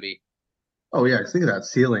Wemby? Oh yeah, think of that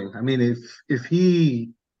ceiling. I mean, if he,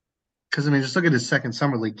 because I mean, just look at his second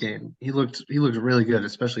summer league game. He looked really good,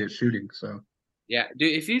 especially at shooting. So Yeah,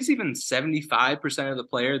 dude, if he's even 75% of the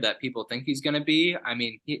player that people think he's going to be, I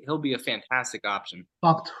mean, he'll be a fantastic option.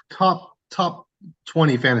 top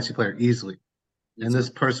 20 fantasy player easily, and Easily. this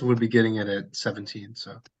person would be getting it at 17.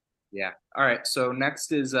 So Yeah. All right. So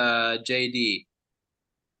next is JD.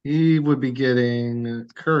 he would be getting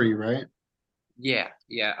Curry, right? Yeah.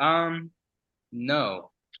 Yeah.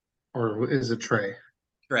 No, Or is it Trey?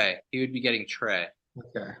 Trey. He would be getting Trey.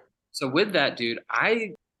 Okay. So with that, dude,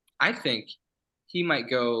 I think he might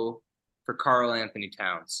go for Carl Anthony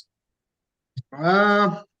Towns.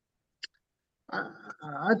 Uh, I,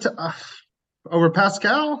 I t- over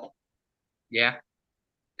Pascal. Yeah.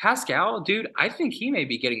 Pascal, dude, I think he may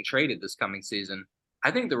be getting traded this coming season.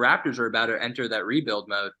 I think the Raptors are about to enter that rebuild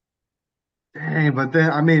mode. Dang, but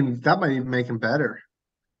then I mean that might even make him better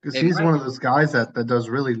because It he's might. one of those guys that does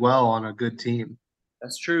really well on a good team.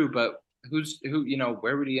 That's true, but who?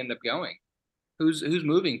 Where would he end up going? Who's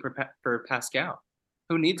moving for Pascal?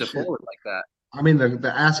 Who needs a Shit. forward like that? I mean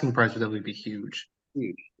the asking price would definitely be huge.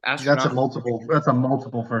 Huge, That's a astronomical.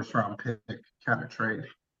 multiple first round pick kind of trade.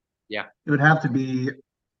 Yeah, It would have to be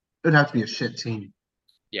a shit team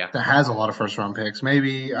yeah, that has a lot of first round picks.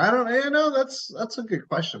 Maybe I don't that's a good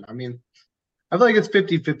question. I mean, I feel like it's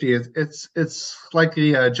 50-50. It's like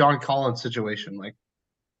the John Collins situation. Like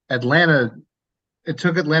Atlanta, it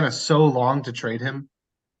took Atlanta so long to trade him.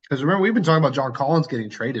 Because remember, we've been talking about John Collins getting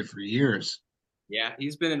traded for years. yeah.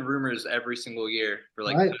 He's been in rumors every single year for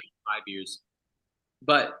like Right. 5 years.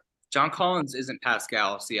 But John Collins isn't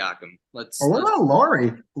Pascal Siakam. Or what Let's about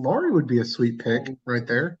Laurie? Laurie would be a sweet pick right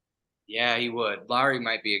there. Yeah, he would. Lowry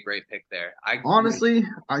might be a great pick there. Honestly,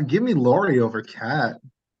 give me Laurie over Cat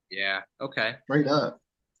Yeah. Okay. straight up.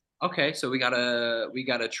 Okay. So we got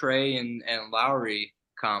a Trey and Lowry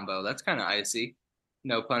combo. That's kind of icy.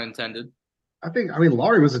 No pun intended. I mean,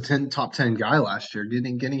 Laurie was a top 10 guy last year,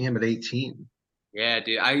 getting him at 18. Yeah,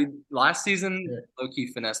 dude. I last season Yeah. low key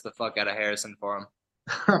finessed the fuck out of Harrison for him.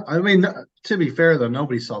 I mean, to be fair though,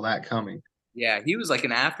 nobody saw that coming. Yeah, he was like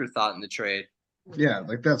an afterthought in the trade. Yeah,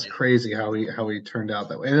 like that's crazy how he turned out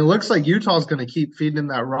that way. And it looks like Utah's going to keep feeding him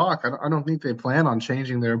that rock. I don't think they plan on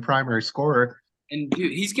changing their primary scorer. And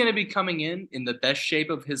dude, he's gonna be coming in the best shape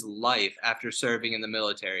of his life after serving in the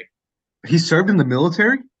military. He served in the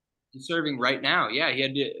military? He's serving right now. Yeah, he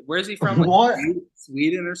had to. Where's he from? Like What?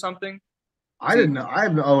 Sweden or something? I didn't know. I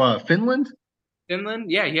have no Finland?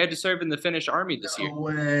 Finland? Yeah, he had to serve in the Finnish army this year. No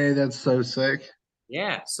way. That's so sick.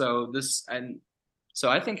 Yeah, so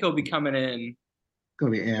I think he'll be coming in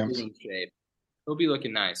Gonna be amped. in shape. He'll be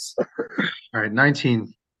looking nice. All right,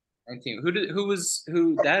 19. 19.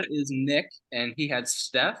 Who that is Nick and he had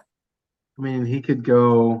Steph. I mean, he could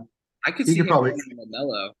go. I could He see could him probably, going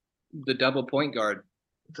LaMelo, the double point guard.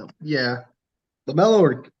 yeah,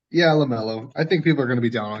 Lamelo. I think people are gonna be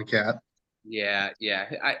down on Cat. Yeah, yeah.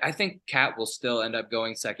 I think Cat will still end up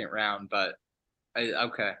going second round, but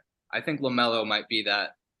okay. I think LaMelo might be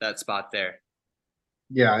that spot there.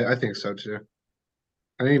 Yeah, I think so too.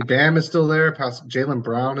 I mean, Bam is still there. Jalen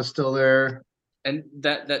Brown is still there. And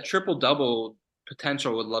that triple double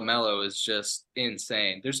potential with LaMelo is just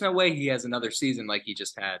insane. There's no way he has another season like he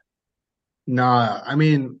just had. Nah, I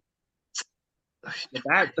mean,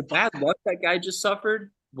 The bad luck that guy just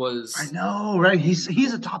suffered was I know, right?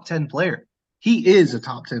 He's a top 10 player. He is a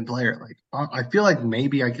top 10 player. Like I feel like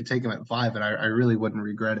maybe I could take him at 5, and I really wouldn't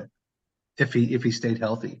regret it if he stayed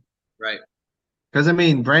healthy. right. Because I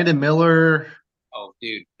mean, Brandon Miller, Oh,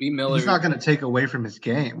 dude, B he's Miller. not going to take away from his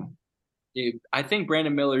game. Dude, I think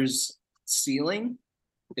Brandon Miller's ceiling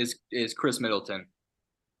is Chris Middleton.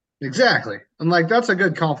 Exactly. And like that's a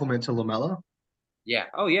good compliment to LaMelo. Yeah.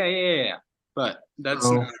 Oh yeah. But that's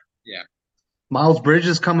So not. Yeah. Miles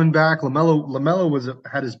Bridges coming back. LaMelo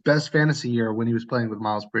had his best fantasy year when he was playing with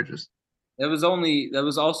Miles Bridges. That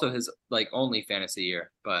was also his like only fantasy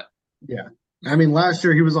year. But Yeah. I mean, last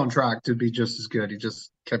year he was on track to be just as good. He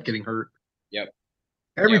just kept getting hurt. yep.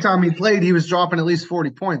 Every Yep. time he played, he was dropping at least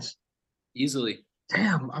 40 points. Easily.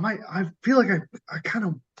 Damn, I feel like I kind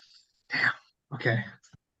of damn. Okay.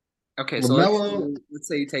 Okay, so LaMelo, let's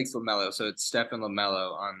say he takes Lamelo, so it's Steph and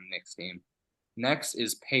Lamelo on Nick's team. Next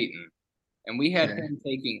is Peyton, and we had okay. him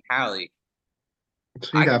taking Hallie.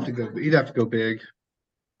 So I he'd have to go big.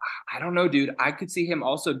 I don't know, dude. I could see him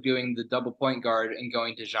also doing the double point guard and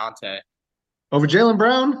going DeJounte Over Jalen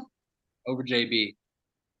Brown? over JB.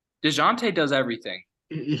 DeJounte does everything.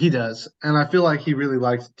 He does. And I feel like he really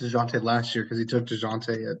liked DeJounte last year because he took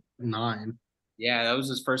DeJounte at 9. Yeah, that was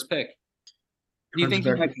his first pick. Do you think he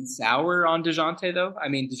Hunchback. might be sour on DeJounte though? I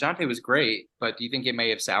mean, DeJounte was great, but do you think it may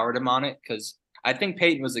have soured him on it? Because I think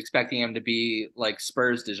Peyton was expecting him to be like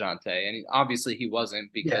Spurs DeJounte, and obviously he wasn't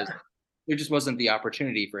Yeah. because there just wasn't the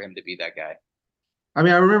opportunity for him to be that guy. I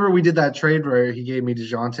mean, I remember we did that trade where he gave me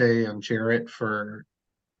DeJounte and Jarrett for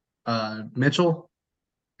Mitchell.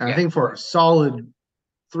 And I Yeah, think for a solid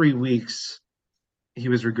 3 weeks, he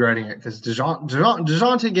was regretting it because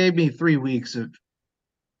DeJounte gave me 3 weeks of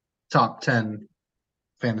top 10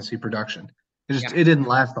 fantasy production. yeah, It didn't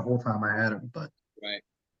last the whole time I had him, but right.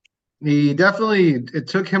 it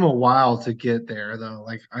took him a while to get there though.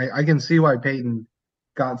 Like I can see why Peyton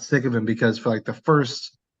got sick of him because for like the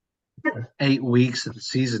first 8 weeks of the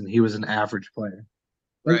season, he was an average player.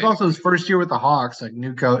 Like Right. also his first year with the Hawks, like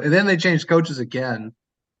new coach, and then they changed coaches again.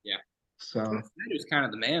 Yeah. So Snyder's kind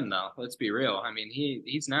of the man, though. Let's be real. I mean,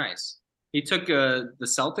 he's nice. He took the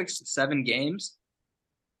Celtics to 7 games.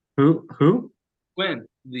 who? Quinn,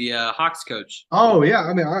 the Hawks coach. Oh yeah,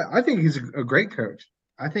 I mean I think he's a great coach.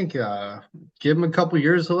 I think give him a couple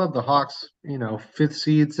years, he'll have the Hawks, 5th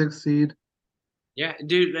seed, 6th seed. Yeah,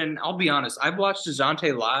 dude. And I'll be honest, I've watched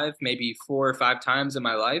DeJounte live maybe 4 or 5 times in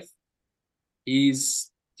my life.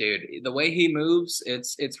 He's dude. The way he moves,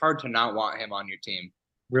 it's hard to not want him on your team.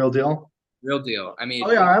 Real deal. Real deal. I mean,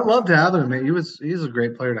 Oh yeah, I loved having him. Man. He's a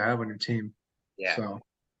great player to have on your team. yeah. So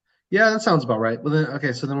yeah, that sounds about right. Well then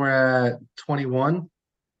okay, so then we're at 21.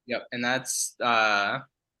 Yep. And that's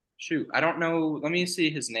shoot. I don't know. Let me see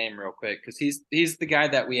his name real quick because he's the guy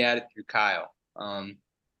that we added through Kyle.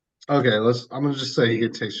 Okay, I'm gonna just say he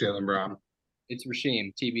could take Jalen Brown. It's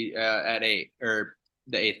Rasheem TB at 8 or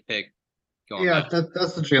the 8th pick going Yeah, back.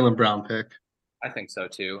 that's the Jalen Brown pick. I think so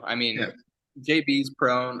too. I mean, Yeah. JB's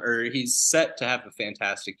prone or he's set to have a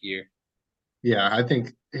fantastic year. Yeah, I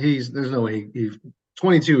think there's no way he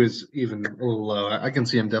 22 is even a little low. I can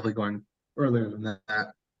see him definitely going earlier than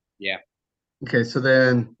that. Yeah. Okay, so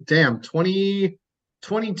then damn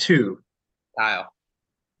 2022. Kyle.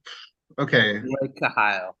 Okay, Like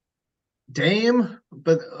Kyle. Dame,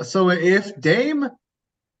 but so if Dame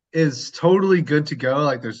is totally good to go,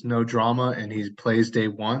 like there's no drama and he plays day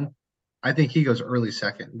 1, I think he goes early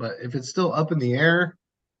second. But if it's still up in the air,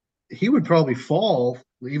 he would probably fall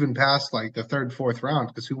even past like the 3rd, 4th round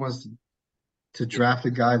because who wants to draft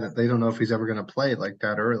a guy that they don't know if he's ever going to play like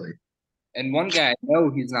that early? And one guy I know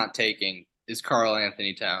he's not taking is Carl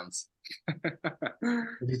Anthony Towns.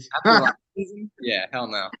 After last season? Yeah, hell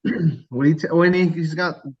no. When he's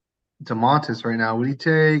got DeMontis right now, would he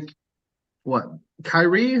take what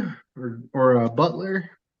Kyrie or Butler?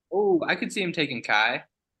 Oh, I could see him taking Kai.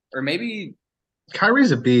 Or maybe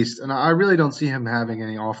Kyrie's a beast, and I really don't see him having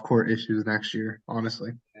any off-court issues next year,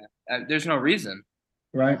 honestly. there's no reason.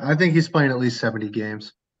 Right? I think he's playing at least 70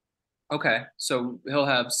 games. Okay, so he'll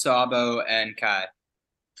have Sabo and Kai.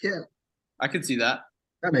 Yeah, I could see that.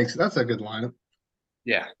 that's a good lineup.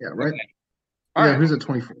 Yeah. Yeah, right. Okay. All Yeah, right. who's at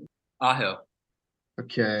 24? Aho.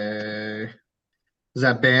 Okay. Is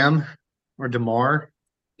that Bam or DeMar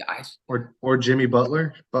Guys. or Jimmy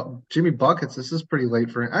Butler? But Jimmy Buckets, this is pretty late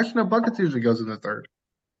for him. Actually, no, Buckets usually goes in the 3rd.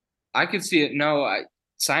 I could see it. No,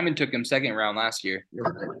 Simon took him 2nd round last year.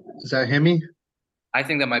 Is that Himmy? I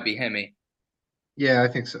think that might be Himmy. Yeah, I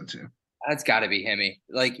think so too. That's got to be Himmy.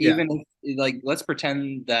 Like Yeah. even if, like let's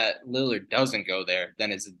pretend that Lillard doesn't go there,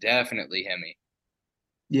 then it's definitely Himmy.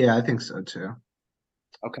 Yeah, I think so too.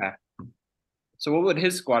 Okay. So what would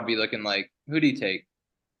his squad be looking like? Who'd he take?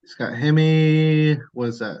 He's got Himmy. What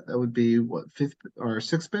is that? That would be what, 5th or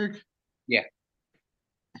 6th pick? Yeah.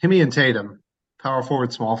 Himmy and Tatum, power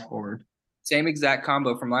forward, small forward. Same exact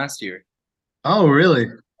combo from last year. Oh, really?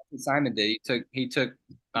 Simon did. He took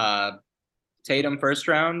Tatum first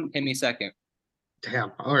round, hit me second.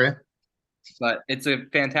 Damn. All right. But it's a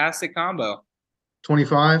fantastic combo.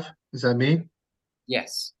 25. Is that me?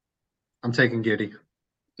 Yes. I'm taking Giddy.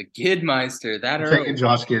 The Gidmeister that I'm early. taking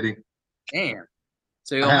Josh Giddy. Damn.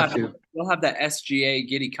 So I have to. you'll have that SGA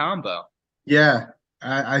Giddy combo. Yeah.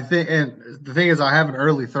 I think, and the thing is, I have an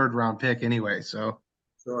early third round pick anyway, so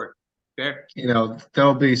Sure. Fair.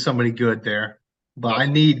 there'll be somebody good there. But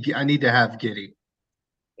Okay. I need to have Giddy.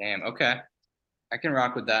 Damn. Okay. I can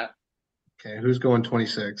rock with that. Okay, who's going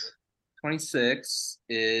 26? 26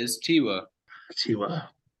 is Tiwa. Tua.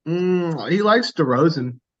 He likes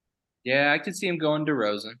DeRozan. Yeah, I could see him going to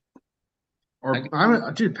Rosen.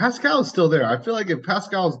 Dude, Pascal is still there. I feel like if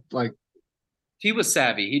Pascal's like, Tiwa's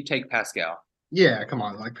savvy. He'd take Pascal. yeah, come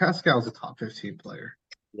on, like Pascal's a top 15 player.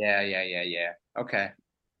 Yeah. Okay.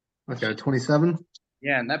 Okay, 27.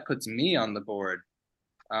 Yeah, and that puts me on the board.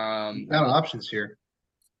 Got options here.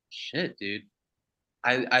 Shit, dude.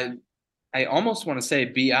 I almost want to say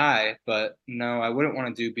BI, but no, I wouldn't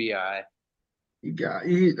want to do BI.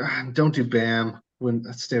 Don't do Bam.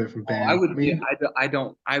 Let's stay away from Oh, Bam. I would. I mean, I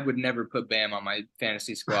don't. I would never put Bam on my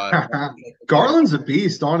fantasy squad. Garland's a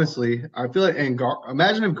beast, honestly. I feel like, and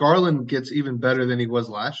imagine if Garland gets even better than he was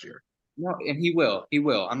last year. No, and he will. He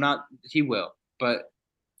will. I'm not. He will. But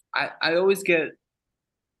I always get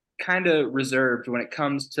kind of reserved when it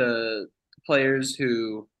comes to players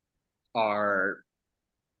who are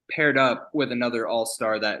paired up with another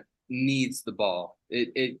all-star that needs the ball.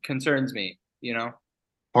 It concerns me, you know.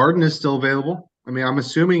 Harden is still available. I mean, I'm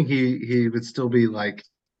assuming he would still be like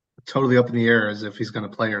totally up in the air as if he's going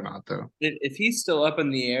to play or not, though. If he's still up in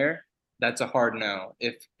the air, that's a hard no.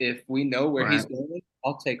 If we know where he's Right. going,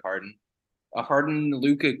 I'll take Harden. A Harden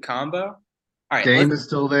Luka combo. All right, Dame is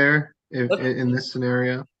still there let's in this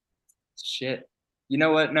scenario. shit. You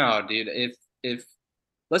know what? No, dude. If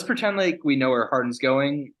let's pretend like we know where Harden's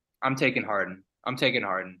going. I'm taking Harden. I'm taking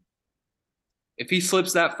Harden. If he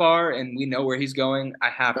slips that far and we know where he's going, I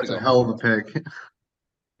have That's to a go. hell of a pick.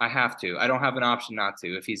 I have to. I don't have an option not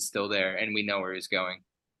to if he's still there and we know where he's going.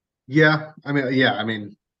 Yeah, I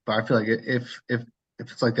mean, but I feel like if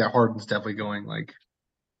it's like that, Harden's definitely going like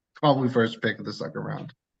probably first pick of the second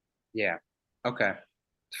round. Yeah. Okay.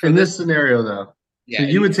 In this scenario, though, yeah, so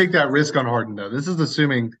you would take that risk on Harden, though. This is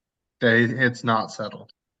assuming that it's not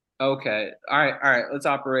settled. Okay. All right. Let's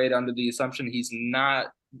operate under the assumption he's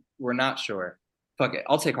not. We're not sure. Fuck it.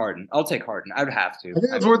 I'll take Harden. I would have to. I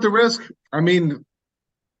think it's worth the risk. I mean,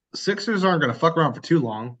 Sixers aren't going to fuck around for too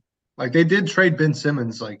long. Like they did trade Ben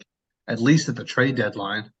Simmons, like at least at the trade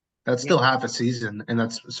deadline. That's still half a season, and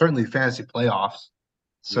that's certainly fantasy playoffs.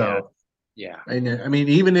 So, yeah. and I mean,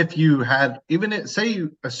 even if you had,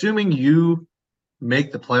 assuming you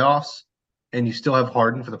make the playoffs and you still have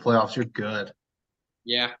Harden for the playoffs, you're good.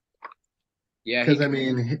 Yeah. Yeah. Because I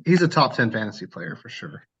mean, he's a top 10 fantasy player for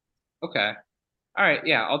sure. Okay. All right.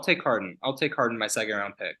 Yeah. I'll take Harden. My second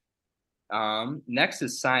round pick. Next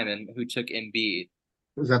is Simon, who took Embiid.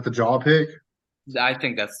 Was that the jaw pick? I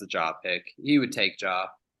think that's the job pick. He would take Ja.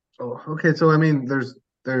 Oh, okay. So I mean, there's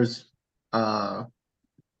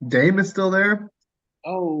Dame is still there,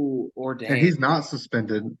 Oh, or and Dame. he's not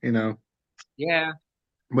suspended. Yeah.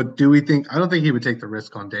 But do we think? I don't think he would take the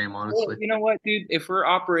risk on Dame, honestly. Well, you know what, dude? If we're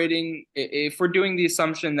doing the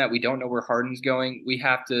assumption that we don't know where Harden's going, we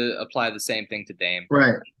have to apply the same thing to Dame.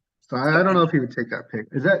 Right. So I don't know if he would take that pick.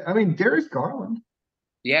 Is that? I mean, Darius Garland,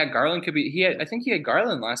 Yeah, Garland could be. I think he had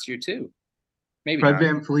Garland last year too. Maybe Fred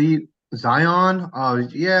not. VanVleet, Zion.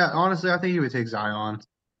 Yeah. Honestly, I think he would take Zion.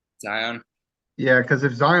 Zion. Yeah, because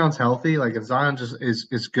if Zion's healthy, like if Zion just is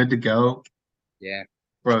good to go, Yeah.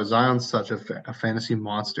 bro, Zion's such a fantasy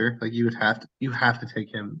monster. Like you have to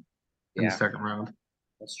take him in the Yeah. second round.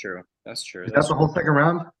 That's true. Is that the whole second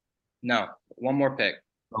round? No, one more pick.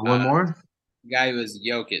 One more. The guy who was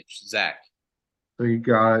Jokic, Zach. So you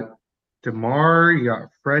got DeMar, you got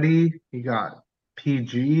Freddie, you got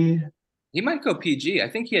PG. He might go PG. I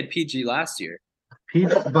think he had PG last year.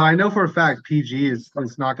 But I know for a fact PG is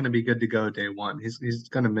not going to be good to go day one. He's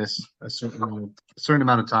going to miss a certain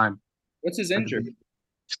amount of time. What's his injury?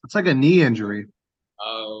 It's like a knee injury.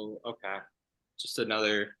 Oh, okay. Just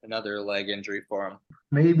another leg injury for him.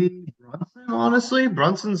 Maybe Brunson. Honestly,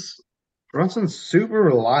 Brunson's super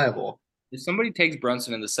reliable. If somebody takes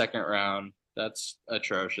Brunson in the second round, that's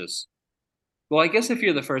atrocious. Well, I guess if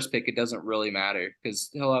you're the first pick, it doesn't really matter because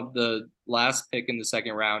he'll have the last pick in the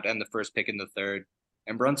second round and the first pick in the third.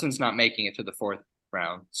 And Brunson's not making it to the fourth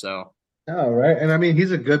round. So Oh, right. And I mean,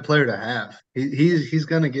 he's a good player to have. He's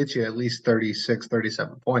going to get you at least 36,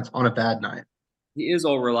 37 points on a bad night. He is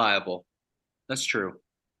all reliable. That's true.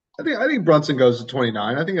 I think Brunson goes to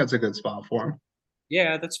 29. I think that's a good spot for him.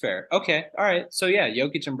 Yeah, that's fair. Okay, all right. So yeah,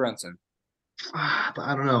 Jokic and Brunson. But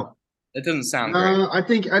I don't know. That doesn't sound great. No, I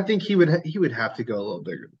think he would have to go a little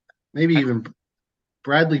bigger. Maybe even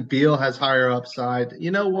Bradley Beal has higher upside.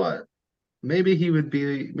 You know what? Maybe he would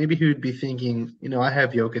be thinking, I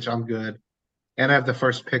have Jokic, I'm good. And I have the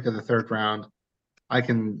first pick of the third round. I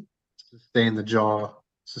can sustain the jaw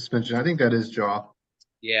suspension. I think that is jaw.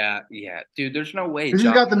 Yeah, yeah, dude. There's no way. Because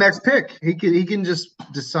he's got the next pick. He can just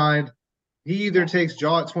decide he either takes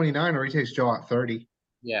jaw at 29 or he takes jaw at 30.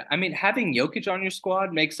 Yeah, I mean, having Jokic on your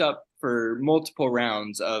squad makes up for multiple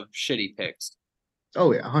rounds of shitty picks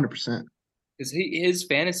Oh yeah, 100%. because his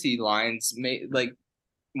fantasy lines may like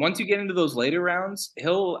once you get into those later rounds,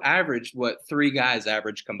 he'll average what three guys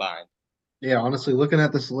average combined. Yeah, honestly, looking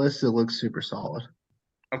at this list, it looks super solid.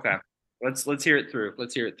 Okay, let's hear it through.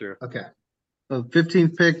 Let's hear it through. Okay. The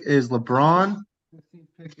 15th pick is LeBron. 15th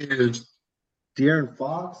pick is De'Aaron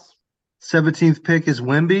Fox. 17th pick is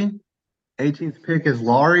Wemby. 18th pick is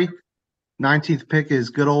Laurie. 19th pick is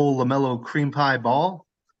good old LaMelo Cream Pie Ball.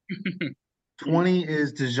 20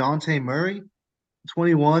 is DeJounte Murray.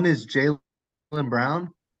 21 is Jaylen Brown.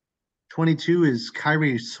 22 is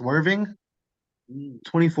Kyrie Swerving.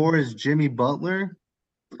 24 is Jimmy Butler.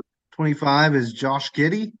 25 is Josh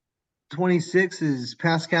Giddey. 26 is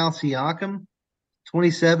Pascal Siakam.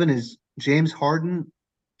 27 is James Harden.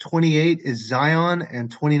 28 is Zion.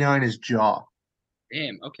 And 29 is Jaw.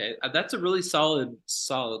 Damn. Okay, that's a really solid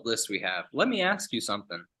list we have. Let me ask you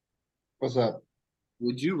something. What's up?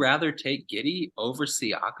 Would you rather take Giddey over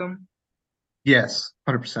Siakam? Yes,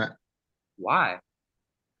 100%. Why?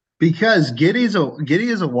 Because Giddey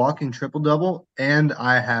is a walking triple double, and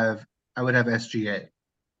I would have SGA.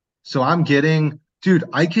 So I'm getting, dude,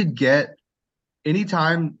 I could get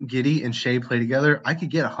anytime Giddey and Shea play together, I could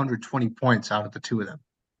get 120 points out of the two of them.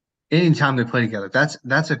 Anytime they play together.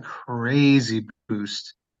 That's a crazy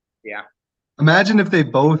boost. Yeah. Imagine if they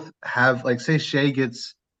both have, like, say Shea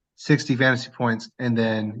gets 60 fantasy points and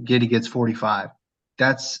then Giddey gets 45.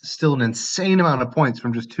 That's still an insane amount of points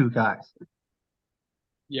from just two guys.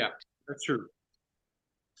 Yeah, that's true.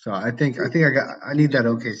 So I think I need that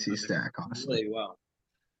OKC stack, honestly. Really well.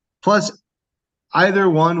 Plus, either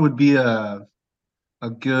one would be a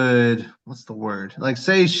good, what's the word? Like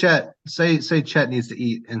say Chet needs to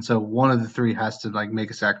eat, and so one of the three has to like make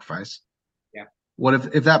a sacrifice. Yeah.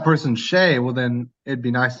 What if that person's Shea? Well, then it'd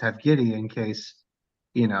be nice to have Giddey in case,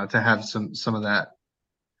 to have some of that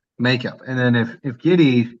makeup. And then if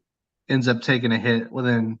Giddey ends up taking a hit, well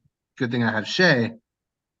then good thing I have Shea.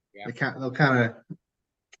 Yeah. They'll kind of.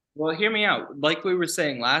 Well, hear me out. Like we were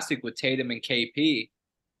saying last week with Tatum and KP,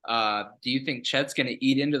 do you think Chet's going to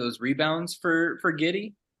eat into those rebounds for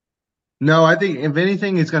Giddey? No, I think if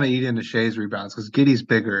anything, he's going to eat into Shea's rebounds because Giddey's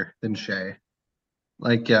bigger than Shea.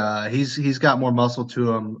 Like he's got more muscle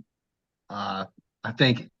to him. I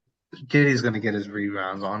think Giddey's going to get his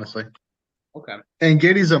rebounds, honestly. Okay. And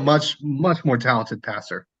Giddey's a much more talented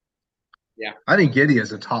passer. Yeah. I think Giddey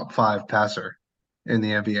is a top 5 passer in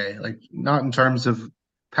the NBA. Like not in terms of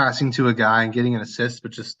passing to a guy and getting an assist,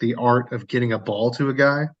 but just the art of getting a ball to a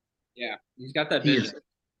guy. Yeah, he's got that vision.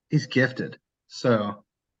 He's gifted. So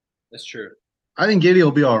that's true. I think Giddey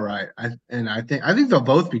will be all right. I think they'll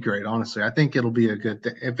both be great, honestly. I think it'll be a good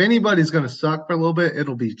thing. If anybody's going to suck for a little bit,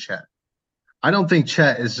 it'll be Chet. I don't think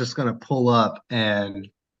Chet is just going to pull up and,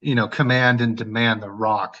 command and demand the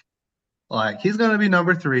rock. Like he's going to be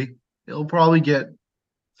number 3. He'll probably get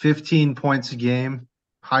 15 points a game,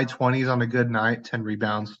 high 20s on a good night, 10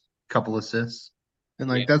 rebounds, couple assists. And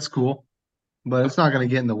that's cool. But it's not going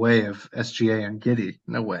to get in the way of SGA and Giddey.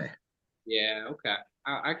 No way. Yeah, okay.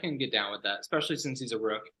 I can get down with that, especially since he's a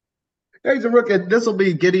rook. Yeah, he's a rook. This will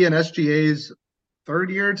be Giddey and SGA's 3rd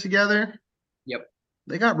year together. Yep.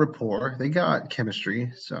 They got rapport. They got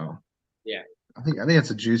chemistry. So yeah. I think it's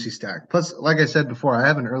a juicy stack. Plus, like I said before, I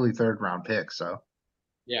have an early 3rd round pick. So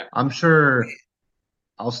yeah, I'm sure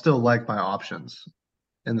I'll still like my options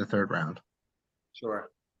in the 3rd round. Sure.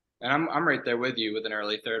 And I'm right there with you with an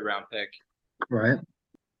early 3rd round pick. Right.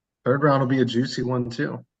 3rd round will be a juicy one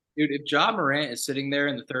too. Dude, if Ja Morant is sitting there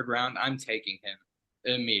in the 3rd round, I'm taking him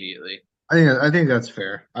immediately. I think that's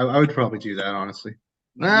fair. I would probably do that, honestly.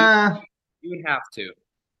 You would have to.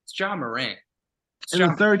 It's Ja Morant. In the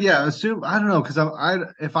 3rd, yeah. I don't know, because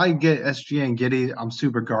if I get SGA and Giddey, I'm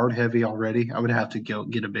super guard heavy already. I would have to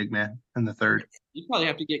get a big man in the 3rd. You probably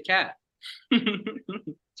have to get Cat.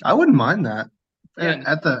 I wouldn't mind that. Yeah.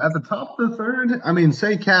 At the top of the 3rd, I mean,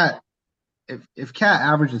 say Cat if Cat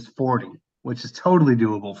averages 40, which is totally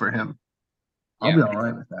doable for him, I'll Yeah, be all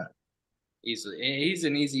right with that. easily. He's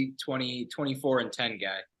an easy 20, 24 and 10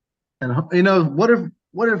 guy. And what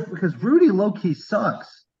if because Rudy low key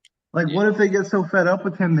sucks. Like, Yeah. what if they get so fed up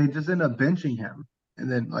with him they just end up benching him,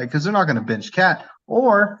 and then like because they're not going to bench Cat,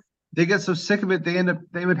 or they get so sick of it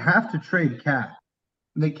they would have to trade Cat.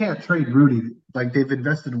 They can't trade Rudy. Like they've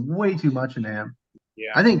invested way too much in him.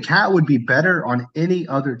 Yeah. I think Cat would be better on any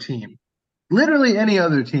other team. Literally any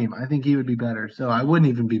other team. I think he would be better. So I wouldn't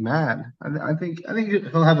even be mad. I think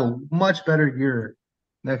he'll have a much better year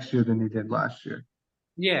next year than he did last year.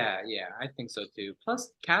 Yeah, I think so too.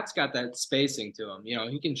 Plus, Cat's got that spacing to him.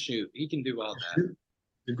 He can shoot. He can do all that.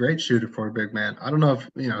 He's a great shooter for a big man. I don't know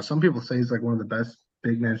if some people say he's like one of the best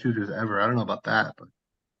big man shooters ever. I don't know about that, but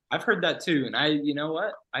I've heard that too, and you know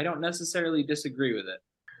what? I don't necessarily disagree with it.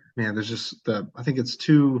 man, there's just I think it's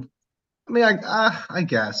too. I mean, I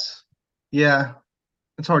guess, yeah,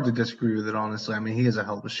 it's hard to disagree with it. Honestly, I mean, he is a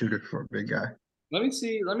hell of a shooter for a big guy. Let me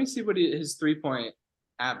see. Let me see what his 3-point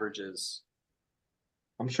average is.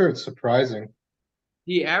 I'm sure it's surprising.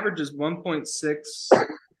 He averages 1.6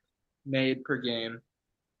 made per game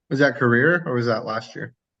Was that career or was that last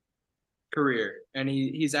year? career, and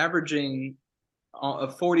he's averaging a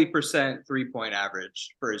 40% 3-point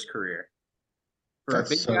average for his career. For a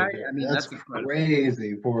big guy, good. I mean that's incredible.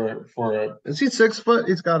 Crazy for is he 6 foot?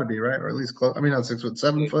 He's got to be right, or at least close. I mean, not 6 foot,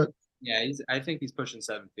 7 foot. Yeah, I think he's pushing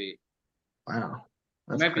 7 feet. Wow,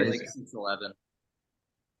 He that's might crazy. be like 6'11".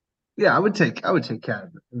 Yeah, I would take Cat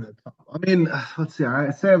in the top. I mean, let's see.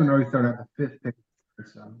 I say I haven't already started at the 5th pick.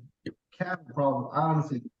 So Cat will probably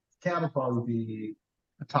honestly Cat will probably be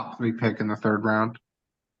a top 3 pick in the 3rd round.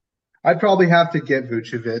 I'd probably have to get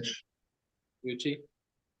Vucevic. Gucci.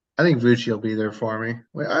 I think Vucci will be there for me.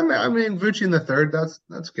 I mean, Vucci in the 3rd.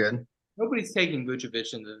 That's good. Nobody's taking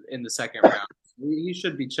Vucevic in the 2nd round. He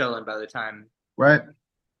should be chilling by the time Right.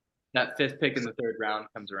 that 5th pick in the 3rd round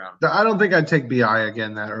comes around. I don't think I'd take BI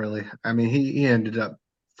again that early. I mean, he ended up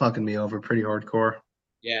fucking me over pretty hardcore.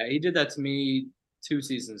 Yeah, he did that to me 2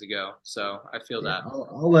 seasons ago, so I feel that.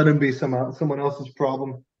 I'll let him be someone else's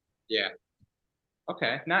problem. Yeah.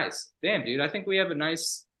 Okay, nice. Damn, dude, I think we have a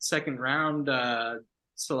nice 2nd round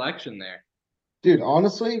selection there. Dude,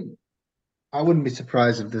 honestly, I wouldn't be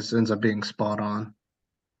surprised if this ends up being spot on.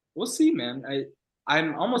 We'll see, man.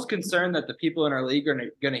 I'm almost concerned that the people in our league are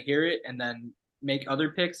going to hear it and then make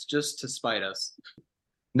other picks just to spite us.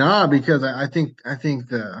 Nah, because I think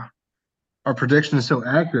our prediction is so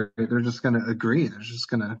accurate. They're just going to agree. They're just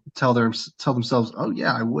going to tell themselves, "Oh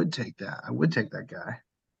yeah, I would take that. I would take that guy."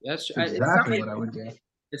 That's exactly what I would do.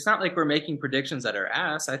 It's not like we're making predictions that are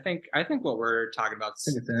ass. I think what we're talking about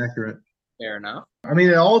I think it's accurate. Fair enough. I mean,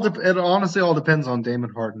 it honestly all depends on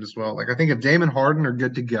Damon Harden as well. Like, I think if Damon Harden are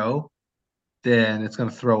good to go, then it's going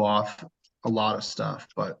to throw off a lot of stuff.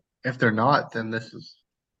 But if they're not, then this is.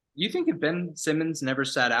 You think if Ben Simmons never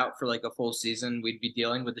sat out for like a full season, we'd be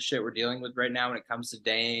dealing with the shit we're dealing with right now when it comes to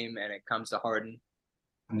Dame and it comes to Harden?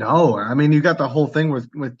 No, I mean, you got the whole thing with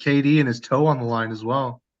KD and his toe on the line as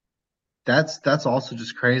well. That's also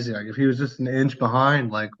just crazy. Like, if he was just an inch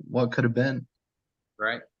behind, like, what could have been?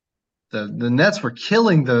 Right. The Nets were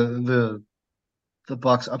killing the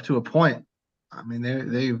Bucks up to a point. I mean,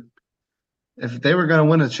 they if they were going to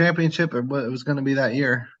win a championship, it was going to be that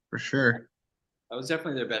year for sure. That was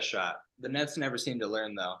definitely their best shot. The Nets never seem to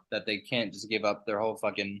learn though that they can't just give up their whole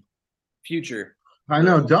fucking future. I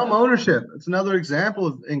know, dumb ownership. It's another example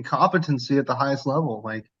of incompetency at the highest level.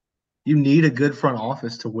 Like, you need a good front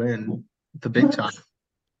office to win the big time.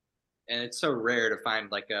 And it's so rare to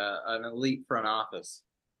find like an elite front office.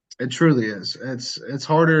 It truly is. It's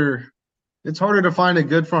harder to find a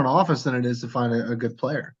good front office than it is to find a good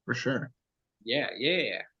player, for sure. Yeah,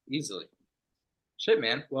 easily. Shit,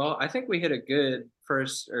 man. Well, I think we hit a good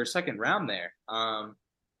 1st or 2nd round there.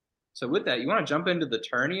 So with that, you want to jump into the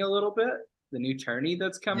tourney a little bit? The new tourney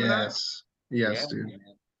that's coming up? Yes, Yeah, dude. man.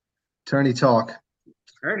 Tourney talk.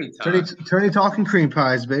 Tourney talk. Tourney talking cream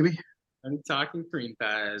pies, baby. Tourney talking cream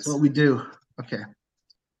pies. That's what we do. Okay.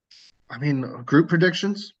 I mean, group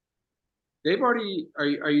predictions? They've already. Are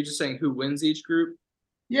you just saying who wins each group?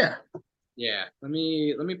 Yeah. Yeah. Let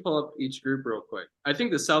me pull up each group real quick. I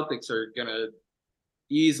think the Celtics are gonna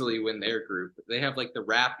easily win their group. They have like the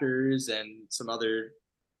Raptors and some other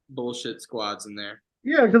bullshit squads in there.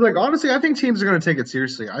 Yeah, because like honestly, I think teams are going to take it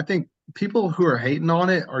seriously. I think people who are hating on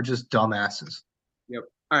it are just dumbasses. Yep.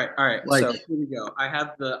 All right. Like, so here we go. I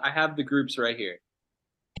have the groups right here.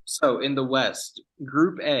 So in the West,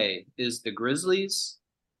 Group A is the Grizzlies,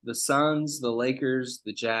 the Suns, the Lakers,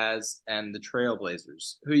 the Jazz, and the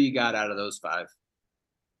Trailblazers. Who you got out of those 5?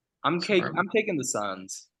 I'm taking the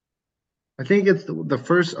Suns. I think it's the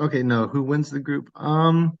first. Okay, no, who wins the group?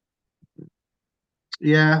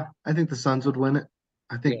 Yeah, I think the Suns would win it.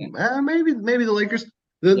 I think Yeah. maybe the Lakers.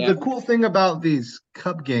 The Yeah. the cool thing about these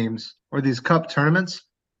cup games or these cup tournaments,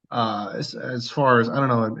 as far as I don't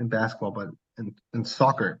know in basketball, but in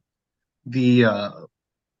soccer, the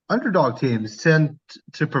underdog teams tend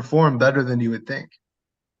to perform better than you would think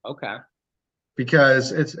Okay.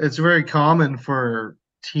 because it's very common for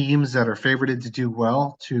teams that are favored to do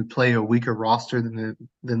well to play a weaker roster than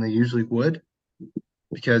they usually would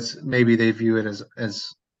because maybe they view it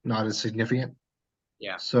as not as significant.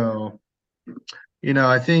 Yeah. So,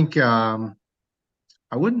 I think I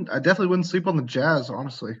definitely wouldn't sleep on the Jazz,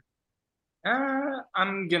 honestly.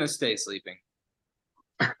 I'm gonna stay sleeping.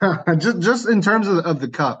 Just in terms of the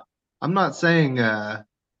cup. I'm not saying No,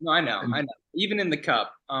 I know. I know. Even in the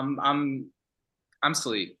cup, I'm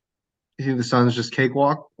sleep. you think the Suns just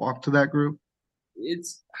walk to that group.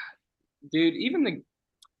 It's dude. Even the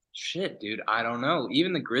shit, dude. I don't know.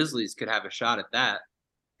 Even the Grizzlies could have a shot at that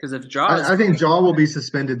because if Jaws I think Jaw will be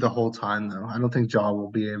suspended the whole time, though. I don't think Jaw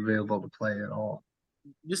will be available to play at all.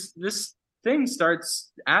 this thing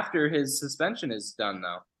starts after his suspension is done,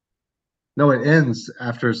 though. No, it ends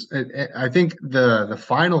after. I think the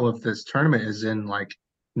final of this tournament is in like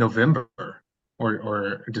November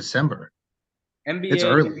or December. It's NBA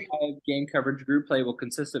early. game coverage group play will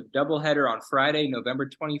consist of doubleheader on Friday, November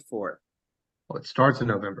 24th. Well, it starts in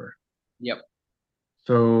November. Yep.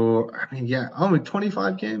 So I mean, yeah, only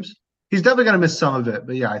 25 games. He's definitely gonna miss some of it,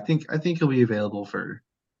 but yeah, I think he'll be available for.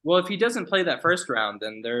 Well, if he doesn't play that first round,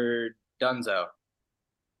 then they're donezo.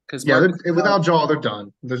 Because Yeah, Marcus without Jaw, they're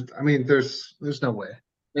done. There's no way. I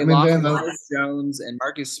they mean, lost then Morris Jones, and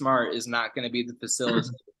Marcus Smart is not going to be the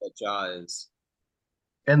facilitator that Jaw is.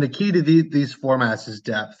 and the key to these formats is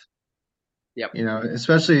depth. Yep.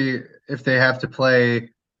 Especially if they have to play.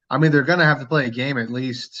 I mean, they're gonna have to play a game at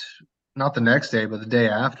least, not the next day, but the day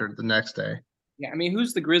after the next day. Yeah, I mean,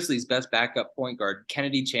 who's the Grizzlies' best backup point guard?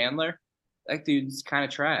 Kennedy Chandler? That dude's kind of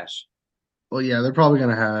trash. Well, yeah, they're probably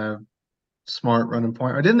gonna have Smart running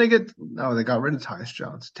point. Or didn't they get? No, they got rid of Tyus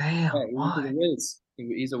Jones. Damn, Yeah, he went to the why? Wiz.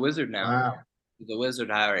 He's a wizard now. Wow. He's a wizard,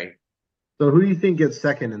 Harry. So who do you think gets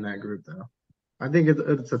second in that group, though? I think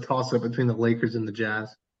it's a toss up between the Lakers and the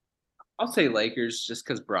Jazz. I'll say Lakers just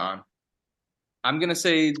because Braun. I'm gonna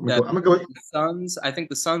say I'm that gonna go with, the Suns. I think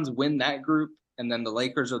the Suns win that group, and then the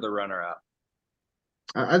Lakers are the runner-up.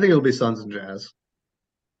 I think it'll be Suns and Jazz.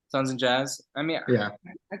 Suns and Jazz. I mean, Yeah,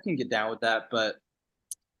 I can get down with that, but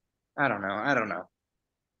I don't know. I don't know.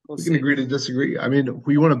 We'll we can see. agree to disagree. I mean,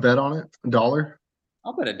 we want to bet on it? A dollar?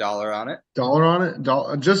 I'll put $1 on it. Dollar on it?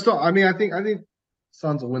 I mean, I think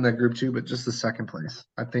Suns will win that group too, but just the second place.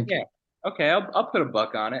 I think. Yeah. Okay, I'll put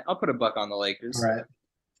 $1 on it. I'll put $1 on the All Lakers. right.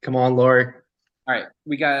 Come on, Lori. All right.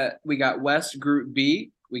 We got West Group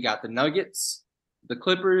B. We got the Nuggets, the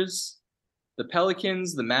Clippers, the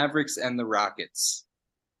Pelicans, the Mavericks, and the Rockets.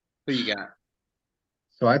 Who you got?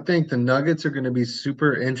 So I think the Nuggets are going to be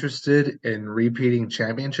super interested in repeating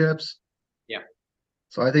championships. Yeah.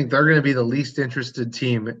 So I think they're going to be the least interested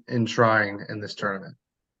team in trying in this tournament.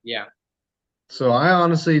 Yeah. So I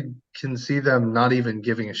honestly can see them not even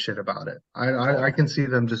giving a shit about it. I can see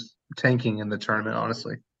them just tanking in the tournament,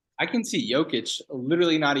 honestly. I can see Jokic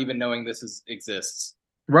literally not even knowing this exists.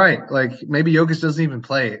 Right. Like maybe Jokic doesn't even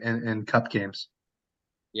play in cup games.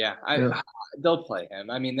 Yeah, they'll play him.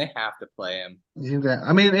 I mean, they have to play him.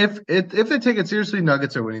 I mean, if they take it seriously,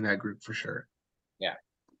 Nuggets are winning that group for sure. Yeah.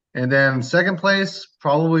 And then second place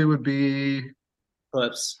probably would be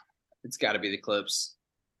Clips. It's got to be the Clips.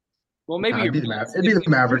 Well, maybe it'd be the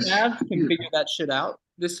Mavericks. Mavs can figure that shit out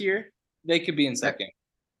this year. They could be in second.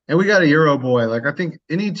 And we got a Euro boy. Like I think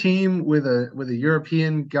any team with a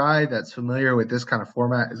European guy that's familiar with this kind of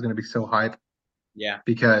format is going to be so hype. Yeah.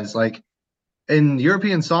 Because like in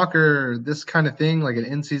European soccer, this kind of thing, like an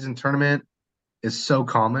in-season tournament, is so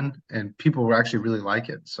common, and people actually really like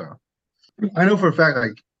it. So I know for a fact,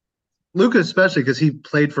 like Luka, especially because he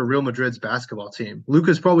played for Real Madrid's basketball team.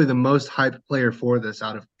 Luka's probably the most hyped player for this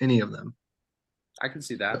out of any of them. I can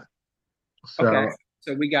see that. So okay.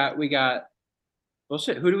 So we got. Well,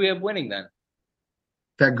 shit. Who do we have winning then?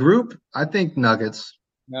 that group, I think Nuggets.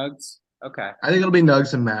 Nugs. Okay. I think it'll be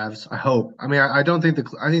Nugs and Mavs. I hope. I mean, I don't think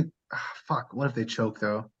fuck. What if they choke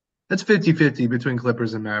though? That's 50-50 between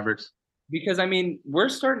Clippers and Mavericks. Because I mean, we're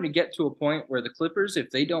starting to get to a point where the Clippers, if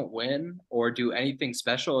they don't win or do anything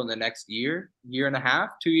special in the next year and a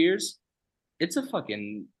half, 2 years, it's a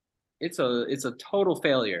total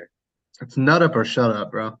failure. It's nut up or shut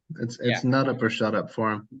up, bro. It's nut up or shut up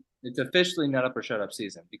for them. It's officially nut up or shut up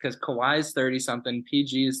season because Kawhi's 30 something,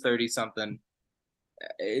 PG is 30 something.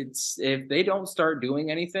 It's if they don't start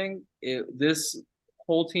doing anything, this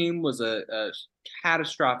whole team was a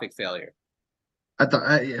catastrophic failure. I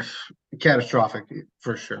thought catastrophic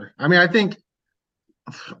for sure. I mean, I think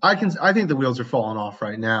the wheels are falling off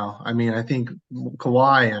right now. I mean, I think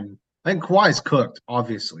Kawhi's cooked,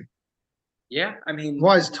 obviously. Yeah, I mean,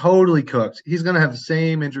 Kawhi's totally cooked. He's gonna have the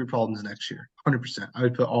same injury problems next year. 100%. I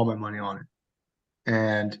would put all my money on it.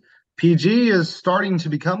 And PG is starting to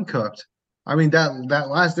become cooked. I mean, that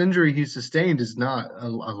last injury he sustained is not a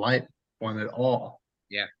light one at all.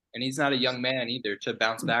 yeah, and he's not a young man either to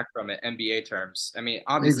bounce back from it. NBA terms. I mean,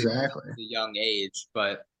 obviously, Exactly. the young age,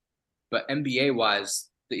 but NBA wise,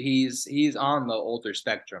 he's on the older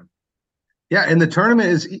spectrum. Yeah, and the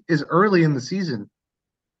tournament is early in the season.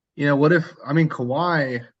 You know, what if I mean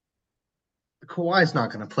Kawhi's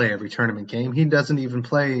not going to play every tournament game. He doesn't even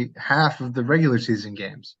play half of the regular season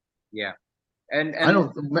games. Yeah, and I and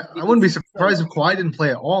don't I wouldn't be surprised if Kawhi didn't play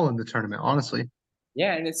at all in the tournament, honestly.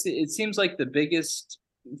 yeah, and it seems like the biggest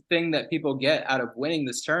thing that people get out of winning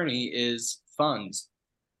this tourney is funds,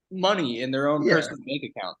 money in their own Yeah. personal bank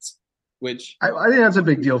accounts, which I think that's a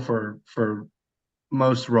big deal for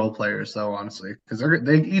most role players though, honestly, because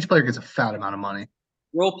they each player gets a fat amount of money.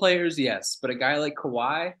 role players, yes, but a guy like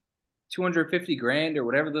Kawhi, 250 grand or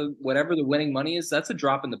whatever the winning money is, that's a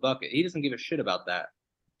drop in the bucket. He doesn't give a shit about that.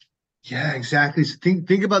 Yeah, exactly. So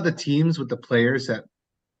think about the teams with the players that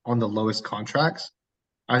on the lowest contracts.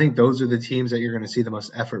 I think those are the teams that you're going to see the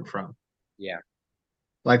most effort from. Yeah.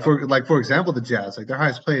 For example, the Jazz, like their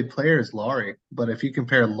highest paid player is Laurie. But if you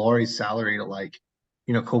compare Laurie's salary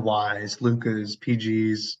to Kawhi's, Luka's,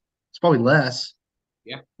 PG's, it's probably less,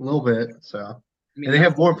 Yeah. a little bit. So I mean, and they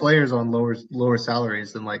have more players on lower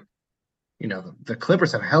salaries than the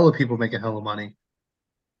Clippers have hella people making hella money.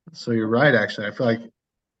 So you're right, actually. I feel like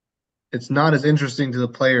it's not as interesting to the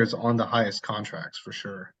players on the highest contracts for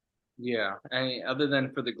sure. yeah. I mean, other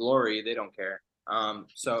than for the glory, they don't care.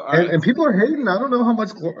 So all And, right. and people are hating. I don't know how much.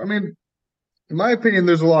 I mean, in my opinion,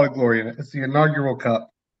 there's a lot of glory in it. It's the inaugural cup.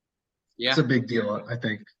 Yeah. It's a big deal, I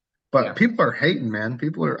think. But Yeah. people are hating, man.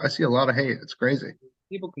 I see a lot of hate. It's crazy.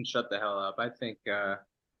 People can shut the hell up. I think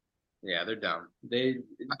yeah, they're dumb.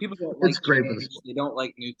 People don't like It's great for the change, sport. they don't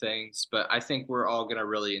like new things, but I think we're all gonna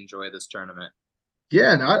really enjoy this tournament.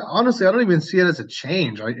 Yeah, and honestly, I don't even see it as a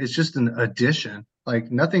change. It's just an addition. Like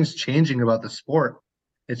nothing's changing about the sport.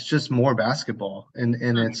 It's just more basketball, and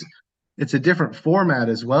it's a different format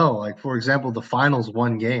as well. Like for example, the finals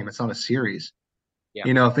one game. It's not a series. Yeah.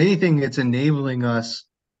 If anything, it's enabling us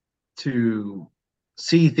to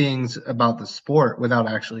see things about the sport without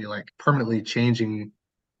actually like permanently changing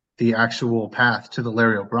the actual path to the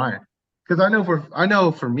Larry O'Brien. Because I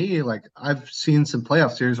know for me, like I've seen some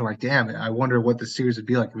playoff series where I'm like, damn it, I wonder what the series would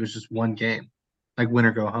be like if it was just one game, like win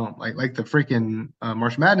or go home, like the freaking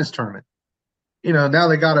March Madness tournament. Now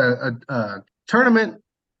they got a tournament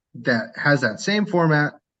that has that same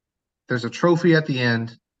format. There's a trophy at the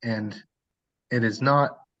end, and it is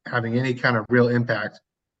not having any kind of real impact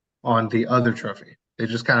on the other trophy. They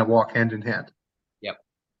just kind of walk hand in hand. Yep.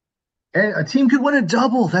 And a team could win a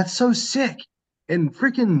double. That's so sick. In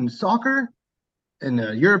freaking soccer, in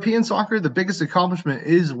European soccer, the biggest accomplishment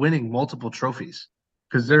is winning multiple trophies.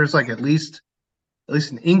 Because there's like at least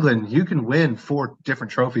in England, you can win 4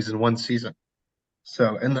 different trophies in one season.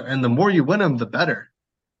 So and the more you win them, the better.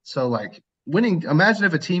 So like winning, imagine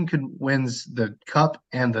if a team could wins the cup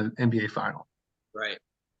and the NBA final. Right.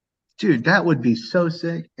 Dude, that would be so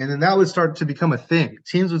sick. And then that would start to become a thing.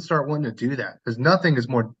 Teams would start wanting to do that because nothing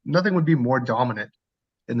would be more dominant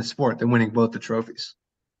in the sport than winning both the trophies.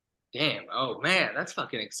 Damn. Oh man, that's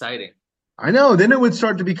fucking exciting. I know. Then it would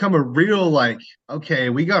start to become a real like, okay,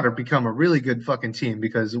 we got to become a really good fucking team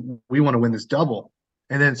because we want to win this double.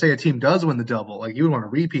 And then say a team does win the double, like you would want to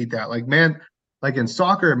repeat that. Like in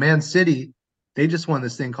soccer, Man City, they just won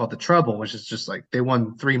this thing called the treble, which is just like they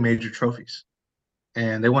won 3 major trophies.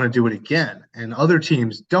 And they want to do it again. And other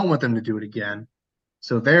teams don't want them to do it again.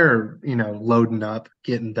 So they're, loading up,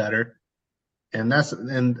 getting better. And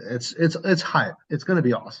it's hype. It's going to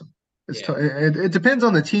be awesome. Yeah. It depends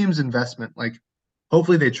on the team's investment. Like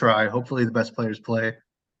hopefully they try, hopefully the best players play.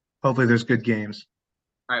 Hopefully there's good games.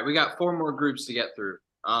 All right, we got 4 more groups to get through.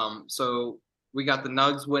 So we got the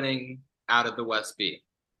Nugs winning out of the West B.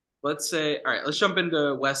 Let's jump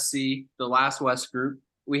into West C, the last West group.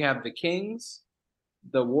 We have the Kings,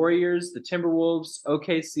 the Warriors, the Timberwolves,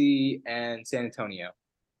 OKC, and San Antonio.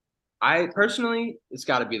 I personally, it's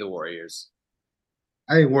got to be the Warriors.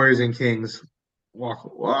 I think Warriors and Kings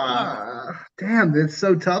walk. Wow. Damn, it's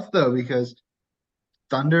so tough though because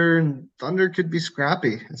Thunder could be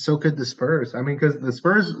scrappy, and so could the Spurs. I mean, because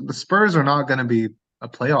the Spurs are not going to be a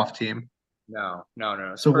playoff team. No.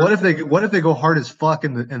 So Spurs, what if they go hard as fuck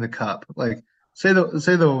in the cup? Like say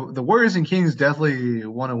the Warriors and Kings definitely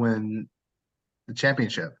want to win the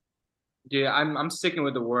championship. yeah, I'm sticking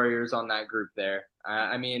with the Warriors on that group there.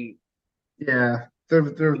 I mean, Yeah, they're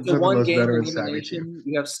it's a the one most game veteran savvy team. elimination.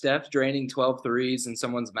 You have Steph draining 12 threes in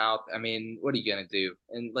someone's mouth. I mean, what are you gonna do?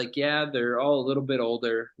 And like, yeah, they're all a little bit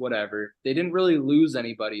older, whatever. They didn't really lose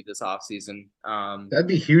anybody this offseason. That'd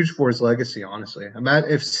be huge for his legacy, honestly.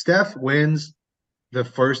 If Steph wins the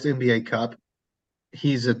first NBA Cup,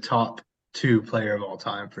 he's a top two player of all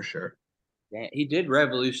time for sure. Yeah, he did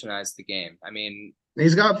revolutionize the game. I mean,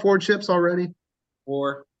 He's got 4 chips already.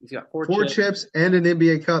 he's got four Four chips. chips and an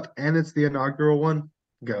NBA Cup, and it's the inaugural one.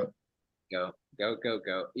 Go. Go.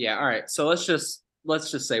 Yeah, all right. So let's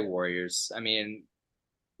just say Warriors. I mean,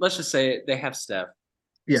 let's just say they have Steph.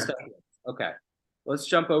 Yeah. Steph. Okay. Let's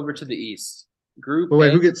jump over to the East. Group But wait,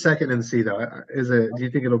 A, who gets second in C though? Do you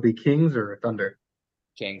think it'll be Kings or Thunder?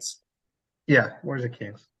 Kings. Yeah, where's the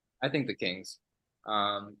Kings? I think the Kings.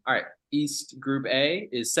 All right. East Group A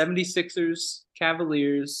is 76ers,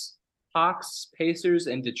 Cavaliers, Hawks, Pacers,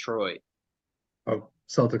 and Detroit. Oh,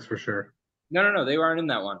 Celtics for sure. No. They weren't in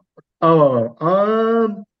that one. Oh,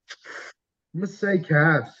 I'm gonna say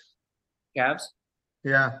Cavs. Cavs?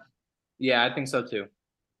 Yeah, Yeah, I think so too.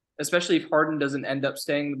 Especially if Harden doesn't end up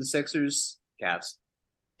staying with the Sixers. Cavs.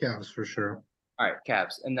 Cavs for sure. All right,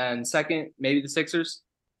 Cavs. And then second, maybe the Sixers.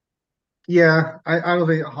 Yeah, I don't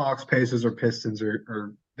think Hawks, Pacers, or Pistons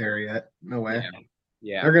are there yet. No way.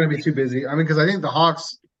 Yeah. They're gonna be too busy. I mean, because I think the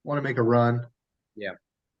Hawks want to make a run. Yeah.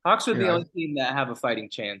 Hawks are the Yeah. only team that have a fighting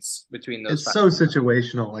chance between those It's five. so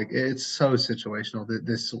situational. Like it's so situational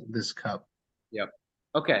this cup. Yep.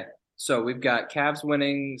 Okay. So we've got Cavs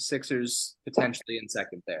winning, Sixers potentially in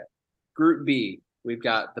second there. Group B, we've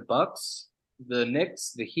got the Bucks, the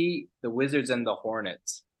Knicks, the Heat, the Wizards, and the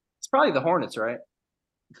Hornets. It's probably the Hornets, right?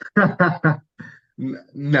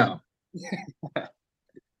 No.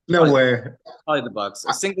 No way. Probably the Bucks.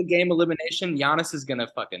 A single game elimination, Giannis is gonna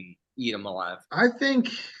fucking eat them alive. I think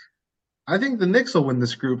the Knicks will win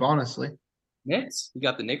this group, honestly. Knicks? You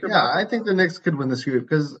got the Yeah, Knickerbockers? I think the Knicks could win this group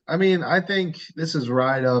because I mean I think this is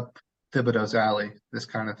right up Thibodeau's alley, this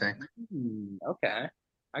kind of thing. Okay.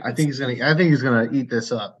 I think he's gonna eat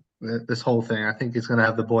this up, this whole thing. I think he's gonna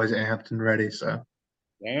have the boys amped and ready. So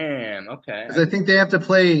Damn, okay. 'cause I think they have to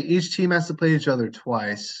play. Each team has to play each other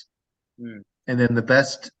twice, Hmm. and then the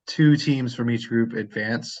best 2 teams from each group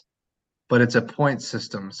advance. But it's a point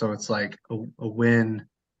system, so it's like a win.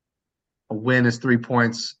 A win is 3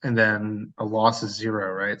 points, and then a loss is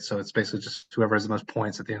 0, right? So it's basically just whoever has the most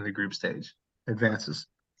points at the end of the group stage advances.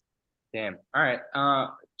 Damn. All right.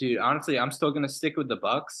 Dude, honestly, I'm still gonna stick with the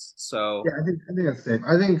Bucks. So Yeah, I think that's safe.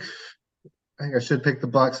 I think I should pick the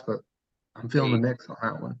Bucks, but I'm feeling the Knicks on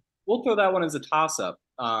that one. we'll throw that one as a toss-up.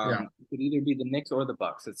 Yeah. It could either be the Knicks or the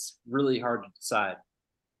Bucks. It's really hard to decide.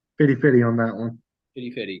 50-50 on that one.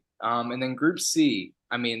 50-50. And then Group C,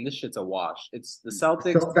 I mean, this shit's a wash. It's the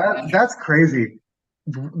Celtics. So that's crazy.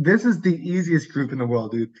 This is the easiest group in the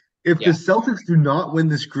world, dude. If Yeah. the Celtics do not win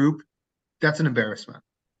this group, that's an embarrassment.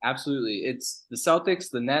 Absolutely. It's the Celtics,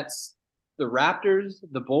 the Nets, the Raptors,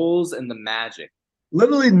 the Bulls, and the Magic.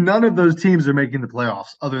 Literally none of those teams are making the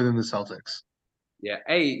playoffs other than the Celtics. Yeah.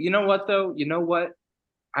 Hey, you know what though? You know what?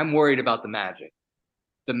 I'm worried about the Magic.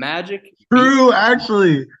 The Magic. True,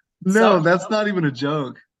 actually. No, So- that's not even a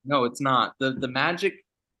joke. No, it's not. The Magic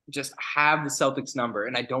just have the Celtics number,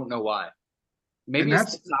 and I don't know why. Maybe And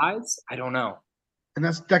it's the size. I don't know. And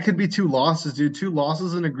that could be 2 losses, dude. 2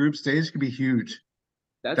 losses in a group stage could be huge.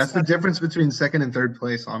 That's the difference between second and third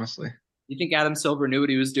place, honestly. You think Adam Silver knew what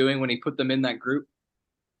he was doing when he put them in that group?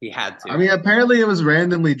 He had to. I mean, apparently it was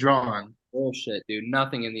randomly drawn, bullshit, dude.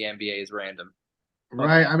 Nothing in the NBA is random.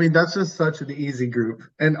 right? I mean, that's just such an easy group.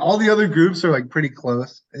 And all the other groups are like pretty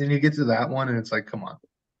close. And then you get to that one and it's like, come on.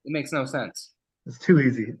 It makes no sense. It's too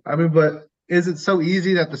easy. I mean, but is it so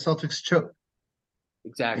easy that the Celtics choke?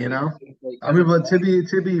 Exactly. You know? I mean, but to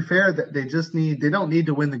be fair, that they don't need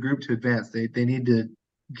to win the group to advance. They need to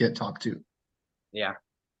get top 2. Yeah.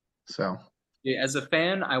 So Yeah, as a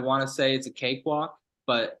fan, I want to say it's a cakewalk,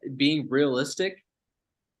 but being realistic,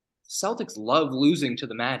 Celtics love losing to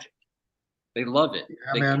the Magic. They love it. yeah,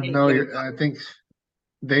 They man. can't No, get it I think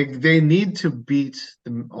they need to beat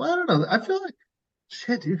them. Well, I don't know. I feel like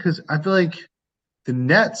shit, dude, because I feel like the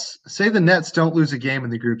Nets, say the Nets don't lose a game in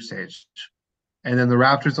the group stage, and then the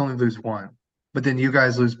Raptors only lose 1, but then you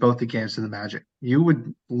guys lose both the games to the Magic. You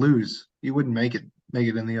would lose. You wouldn't make it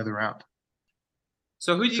in the other round.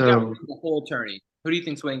 So who do you got So winning the whole tourney? Who do you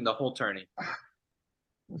think's winning the whole tourney?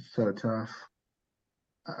 so tough.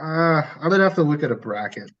 I'm gonna have to look at a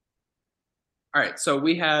bracket. All right, so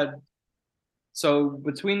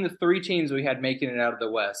between the three teams we had making it out of the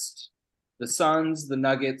West, the Suns, the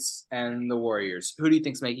Nuggets, and the Warriors. Who do you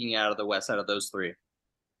think's making it out of the West out of those three?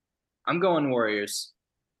 I'm going Warriors.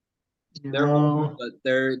 You They're older, know, but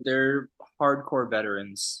they're hardcore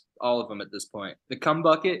veterans, all of them at this point. The cum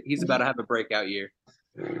bucket, he's about to have a breakout year.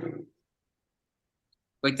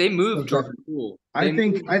 Like they moved okay. Jordan Poole. I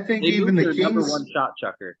think They even moved the their number Kings. one shot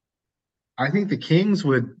chucker. I think the Kings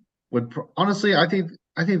would honestly. I think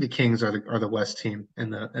the Kings are the West team in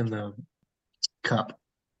the cup.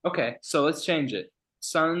 Okay, so let's change it.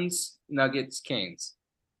 Suns, Nuggets, Kings.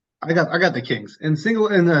 I got the Kings in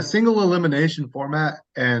a single elimination format,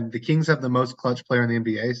 and the Kings have the most clutch player in the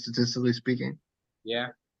NBA statistically speaking. Yeah.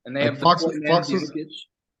 And they Like have the Fox, poor man's Fox was, Jokic.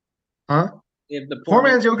 huh? They have the poor Poor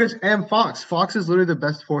man. man's Jokic and Fox. Fox is literally the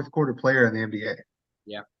best fourth quarter player in the NBA.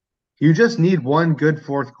 Yeah, You just need one good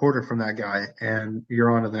fourth quarter from that guy, and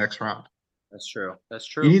you're on to the next round. that's true. That's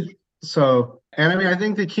You true. need and I mean, I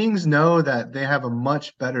think the Kings know that they have a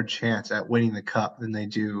much better chance at winning the cup than they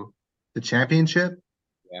do the championship.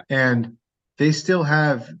 Yeah. And they still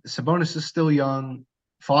have Sabonis is still young,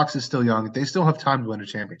 Fox is still young. They still have time to win a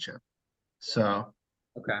championship. So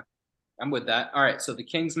Okay. I'm with that. All right, so the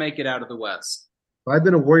Kings make it out of the West. I've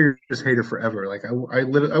been a Warriors hater forever. Like I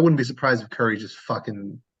wouldn't be surprised if Curry just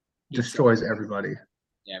fucking destroys everybody.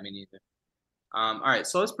 Yeah, me neither. All right,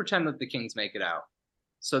 so let's pretend that the Kings make it out.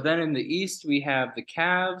 So then in the East we have the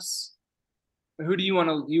Cavs. Who do you want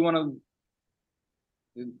to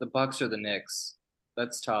the Bucks or the Knicks?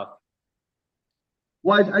 That's tough.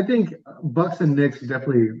 Well, I think Bucks and Knicks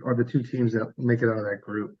definitely are the two teams that make it out of that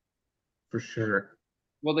group for sure.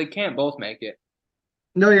 Well, they can't both make it.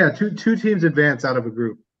 No, yeah, two teams advance out of a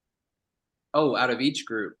group. Oh, out of each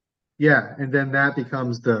group. Yeah, and then that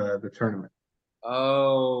becomes the tournament.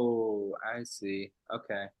 Oh, I see.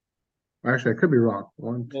 Okay. Actually, I could be wrong.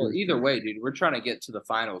 One, Well, two, either three. way, dude, we're trying to get to the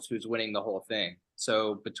finals. Who's winning the whole thing?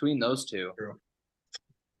 So between those two,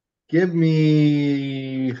 Give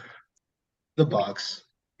me the Bucks.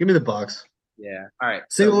 Give me the Bucks. yeah. All right.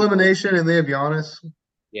 Single So elimination, and they have Giannis.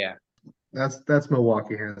 yeah. That's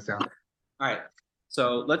Milwaukee hands down. All right.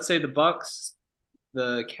 So let's say the Bucks,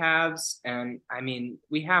 the Cavs, and I mean,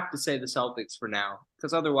 we have to say the Celtics for now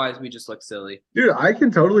because otherwise we just look silly. Dude, I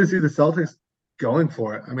can totally see the Celtics going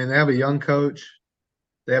for it. I mean, they have a young coach,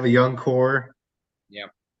 they have a young core. Yeah.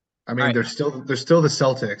 I mean, Right. they're still the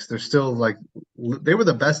Celtics. They're still like they were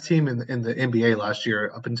the best team in the NBA last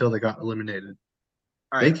year up until they got eliminated.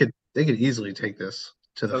 All They right. could easily take this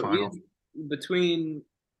to the So final. between,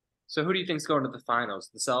 so who do you think's going to the finals?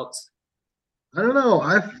 The Celts. I don't know.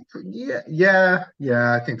 Yeah,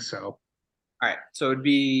 I think so. All right. So it'd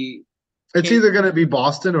be It's King- either going to be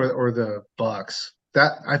Boston or the Bucks.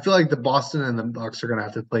 That I feel like the Boston and the Bucks are going to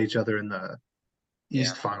have to play each other in the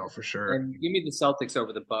East final for sure. and give me the Celtics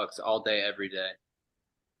over the Bucks all day, every day.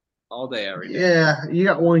 All day, every day. Yeah, you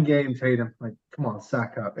got one game, Tatum. Like, come on,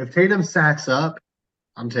 sack up. If Tatum sacks up,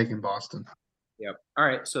 I'm taking Boston. Yep. All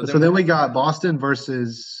right. So then we got Boston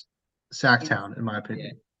versus Sacktown, in my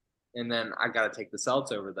opinion. and then I gotta take the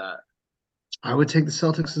Celts over that. I would take the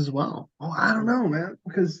Celtics as well. Oh, I don't know, man,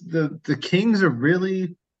 because the Kings are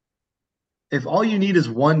really. If all you need is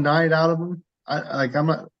one night out of them, I'm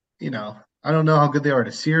not. I don't know how good they are at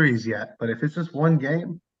a series yet, but if it's just one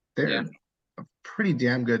game, they're a pretty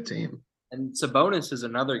damn good team. And Sabonis is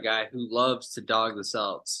another guy who loves to dog the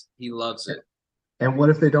Celts. He loves it. And what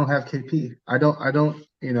if they don't have KP? I don't. I think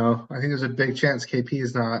there's a big chance KP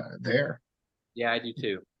is not there. Yeah, I do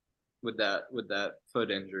too. With that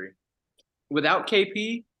foot injury. Without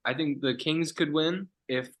KP, I think the Kings could win.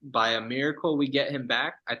 If by a miracle we get him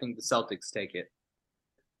back, I think the Celtics take it.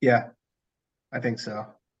 Yeah, I think so.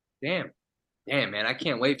 Damn, man, I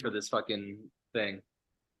can't wait for this fucking thing.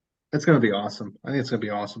 It's gonna be awesome. I think it's gonna be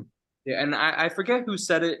awesome. Yeah, and I forget who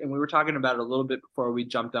said it, and we were talking about it a little bit before we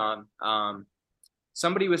jumped on.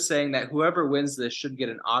 Somebody was saying that whoever wins this should get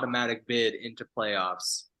an automatic bid into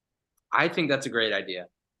playoffs. I think that's a great idea.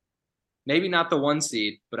 Maybe not the 1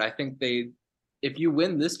 seed, but I think if you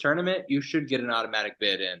win this tournament, you should get an automatic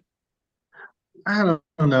bid in. I don't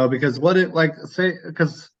know because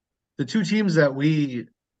because the two teams that we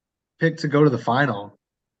picked to go to the final,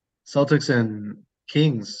 Celtics and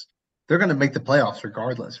Kings, they're going to make the playoffs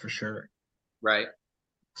regardless for sure. Right.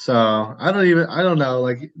 So I don't know.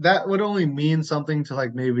 Like that would only mean something to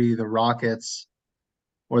like maybe the Rockets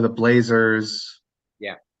or the Blazers.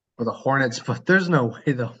 Yeah. or the Hornets, but there's no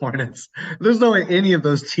way the Hornets, there's no way any of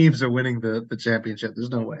those teams are winning the championship. There's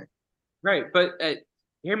no way. Right, but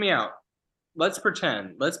hear me out. Let's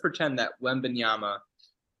pretend. Let's pretend that Wembanyama,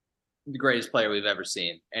 the greatest player we've ever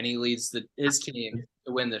seen, and he leads his team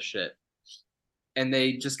to win this shit, and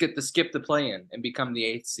they just get to skip the play-in and become the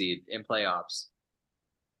 8th seed in playoffs.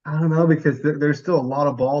 I don't know because there's still a lot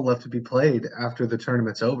of ball left to be played after the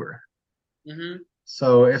tournament's over. Mm-hmm.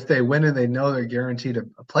 So if they win and they know they're guaranteed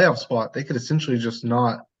a playoff spot, they could essentially just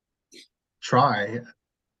not try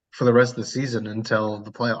for the rest of the season until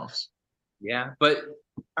the playoffs. Yeah, but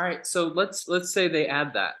all right. So let's say they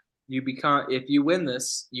add that if you win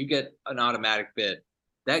this, you get an automatic bid.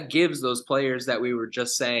 That gives those players that we were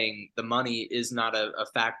just saying the money is not a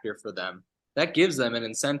factor for them. That gives them an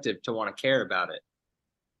incentive to want to care about it.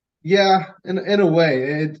 Yeah, in a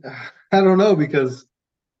way, I don't know because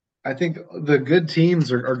I think the good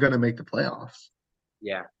teams are going to make the playoffs.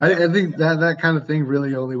 Yeah, I think that kind of thing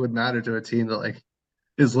really only would matter to a team that like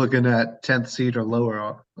is looking at 10th seed or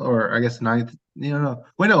lower, or I guess ninth. You know,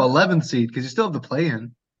 wait, no, 11th seed because you still have the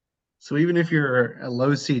play-in. So even if you're a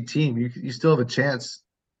low seed team, you still have a chance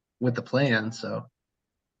with the play-in. So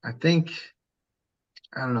I think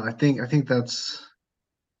I don't know. I think that's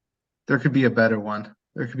there could be a better one.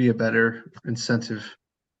 There could be a better incentive.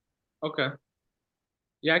 okay.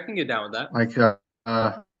 Yeah, I can get down with that. Like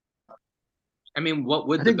I mean, what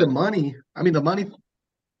would I think the money. I mean, the money,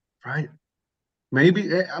 right? Maybe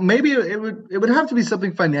it would have to be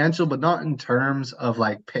something financial, but not in terms of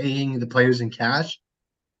like paying the players in cash.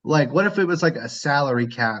 Like, what if it was like a salary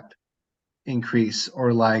cap increase,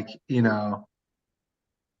 or like an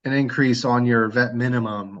increase on your vet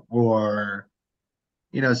minimum, or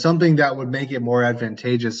something that would make it more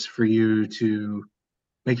advantageous for you to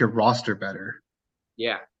make your roster better.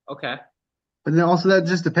 Yeah. Okay. But then also that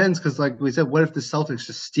just depends because, like we said, what if the Celtics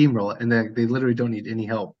just steamroll it and they literally don't need any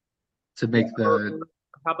help to make the?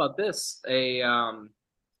 How about this? A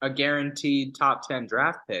guaranteed top 10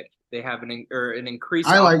 draft pick. They have an increase.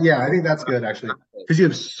 I think that's good actually because you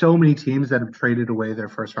have so many teams that have traded away their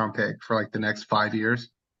first round pick for like the next 5 years.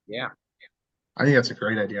 Yeah. I think that's a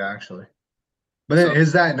great idea actually. But then,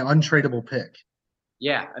 is that an untradeable pick?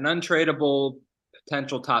 Yeah, an untradeable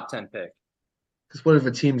potential top 10 pick. Because what if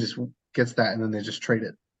a team just gets that and then they just trade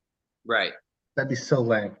it? Right. That'd be so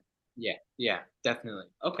lame. Yeah, definitely.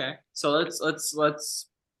 Okay. So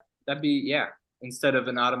that'd be instead of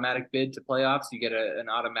an automatic bid to playoffs, you get an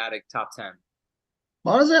automatic top 10.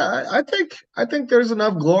 Honestly, I think there's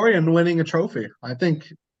enough glory in winning a trophy. I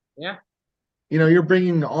think you're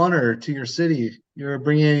bringing honor to your city. You're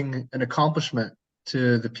bringing an accomplishment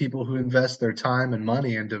to the people who invest their time and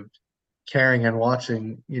money into caring and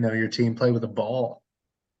watching, your team play with a ball.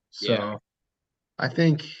 So I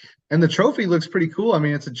think, and the trophy looks pretty cool. I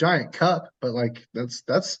mean, it's a giant cup, but like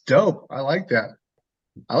that's dope. I like that.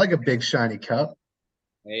 I like a big shiny cup.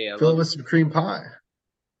 Hey, fill it with some cream pie.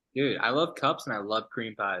 Dude, I love cups and I love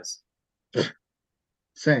cream pies.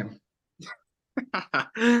 Same. I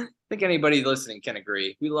think anybody listening can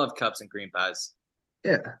agree. We love cups and cream pies.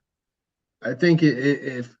 Yeah. I think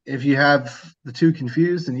if you have the two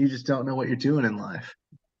confused, then you just don't know what you're doing in life.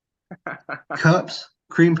 Cups,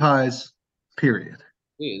 cream pies, period.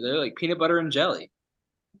 Dude, they're like peanut butter and jelly.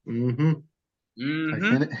 Mm-hmm.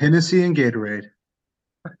 Mm-hmm. Like Hennessy and Gatorade.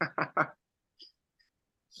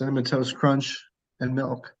 Cinnamon Toast Crunch and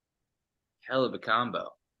milk. Hell of a combo.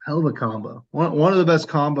 Hell of a combo. One of the best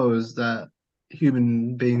combos that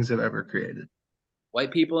human beings have ever created.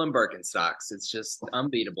 White people and Birkenstocks. It's just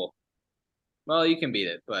unbeatable. Well, you can beat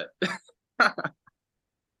it, but all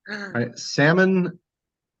right, salmon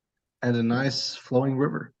and a nice flowing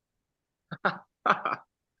river.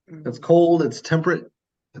 It's cold, it's temperate,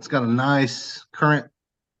 it's got a nice current,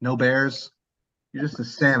 no bears. You're just a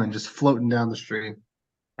salmon just floating down the stream.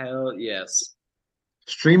 Hell yes.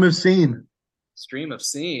 Stream of steam. Stream of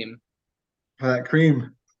steam. That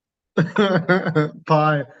cream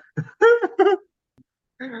pie.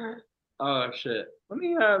 Oh shit. Let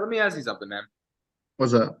me ask you something, man.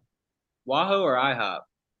 What's that? Waho or IHOP?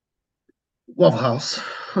 Waffle House,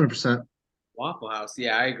 100%. Waffle House.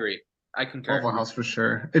 Yeah, I agree. I concur. Waffle House for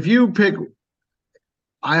sure. If you pick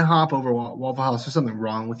IHOP over Waffle House, there's something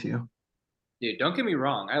wrong with you. Dude, don't get me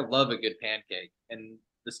wrong. I love a good pancake, and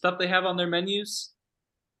the stuff they have on their menus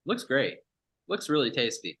looks great. Looks really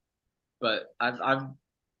tasty. But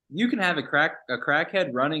you can have a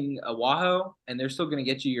crackhead running a Waho, and they're still going to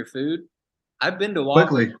get you your food. I've been to Waffle.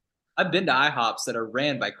 Quickly. I've been to IHOPs that are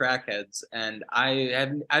ran by crackheads, and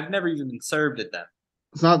I've never even been served at them.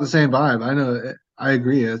 It's not the same vibe. I know. I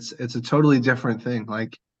agree. It's a totally different thing.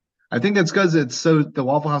 Like I think it's because the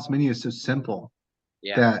Waffle House menu is so simple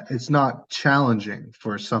Yeah. that it's not challenging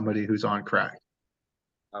for somebody who's on crack.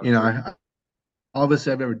 Oh, You know, true.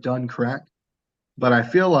 obviously I've never done crack, but I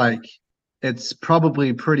feel like it's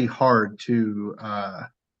probably pretty hard to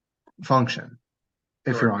function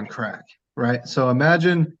if Sure. you're on crack, right? So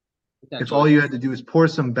imagine if all Potentially. you had to do is pour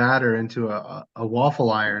some batter into a waffle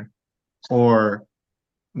iron or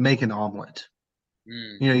make an omelet.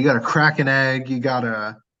 Mm, You know, you got to crack an egg, you got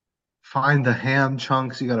to find the ham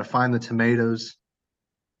chunks, you got to find the tomatoes.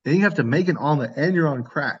 Then you have to make an omelet and you're on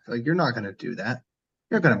crack. Like, you're not going to do that.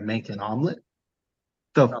 You're not going to make an omelet.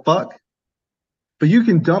 The no. fuck? But you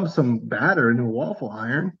can dump some batter into a waffle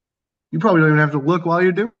iron. You probably don't even have to look while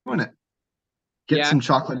you're doing it. Get Yeah, some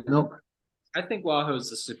chocolate milk. I think Wahoo's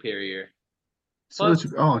the superior. So Plus,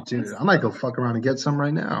 it's, oh, dude, I might go fuck around and get some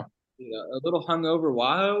right now. a little hungover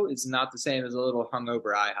Wahoo is not the same as a little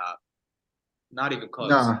hungover IHOP. Not even close.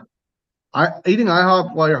 Nah, eating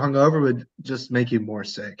IHOP while you're hungover would just make you more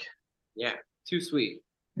sick. Yeah, too sweet.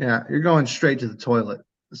 Yeah, you're going straight to the toilet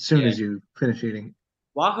as soon Yeah. as you finish eating.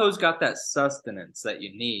 Wahoo's got that sustenance that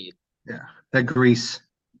you need. Yeah, that grease,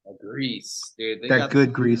 A grease, dude. They that got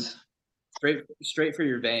good grease, straight for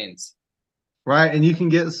your veins. right? And you can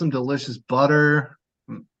get some delicious butter.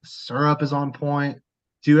 Syrup is on point.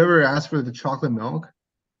 Do you ever ask for the chocolate milk?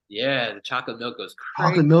 Yeah, the chocolate milk goes crazy.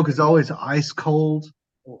 Chocolate milk is always ice cold.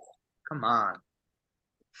 Oh, come on.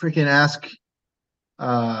 Freaking ask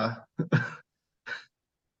uh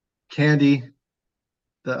Candy,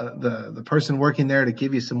 the person working there, to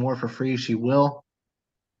give you some more for free. She will.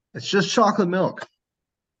 It's just chocolate milk.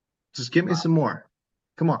 Just give me some more.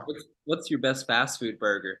 Come on. What's your best fast food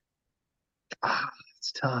burger?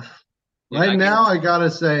 It's tough. Dude, Right now, I gotta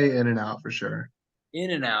say In-N-Out for sure.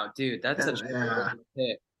 In-N-Out, dude. That's such a Yeah. good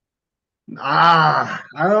pick. I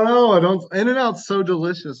don't know. I don't. In-N-Out's so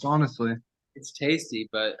delicious, honestly. It's tasty,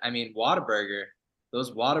 but I mean, Whataburger.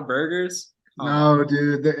 Those Whataburgers. Come on. No,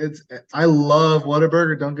 dude. I love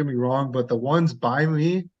Whataburger. Don't get me wrong, but the ones by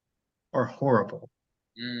me are horrible.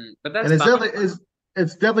 But that's And it's fine.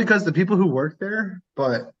 definitely because the people who work there.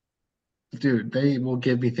 But dude, they will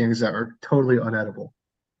give me things that are totally unedible.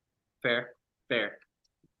 Fair.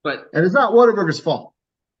 But And it's not Whataburger's fault.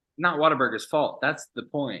 not Whataburger's fault. That's the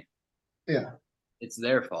point. Yeah. It's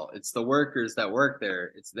their fault. It's the workers that work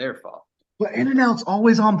there. It's their fault. But In-N-Out's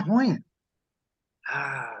always on point.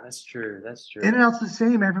 That's true. That's true. In-N-Out's the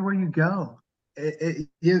same everywhere you go.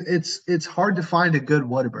 It's hard to find a good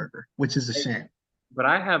Whataburger, which is a shame. But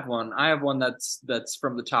I have one. That's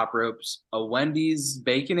from the top ropes. A Wendy's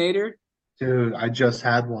Baconator. Dude, I just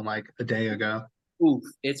had one like a day ago. Oof,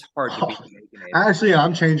 it's hard to beat the Baconator. Actually,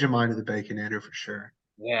 I'm changing mine to the Baconator for sure.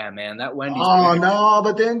 Yeah, man, that Wendy's. Oh no,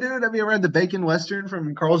 but then, dude, have you ever had the Bacon Western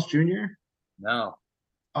from Carl's Jr.? No,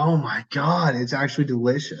 Oh my God, it's actually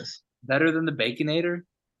delicious. better than the Baconator.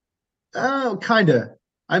 Oh, kind of.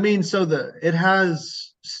 I mean, so it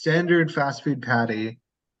has standard fast food patty,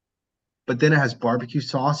 but then it has barbecue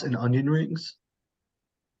sauce and onion rings.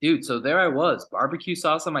 Dude, so there I was, barbecue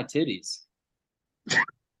sauce on my titties.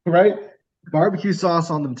 Right? Barbecue sauce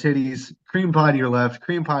on them titties, cream pie to your left,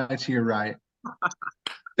 cream pie to your right,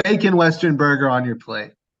 bacon Western burger on your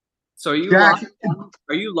plate. So Jack,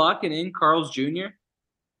 are you locking in Carl's Jr.?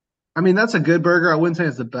 I mean, that's a good burger. I wouldn't say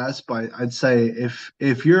it's the best, but I'd say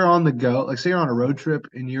if you're on the go, like say you're on a road trip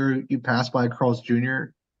and you pass by Carl's Jr.,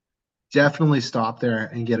 definitely stop there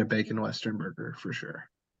and get a bacon Western burger for sure.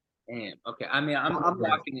 Damn. Okay. I mean, I'm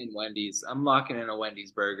locking in Wendy's. I'm locking in a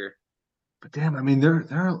Wendy's burger. But damn, I mean, they're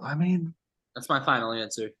I mean, That's my final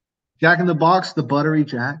answer. Jack in the Box, the buttery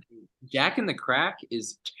Jack. Jack in the Crack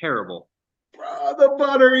is terrible. Bro, the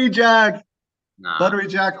buttery Jack. Nah, Buttery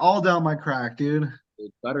Jack all down my crack, dude.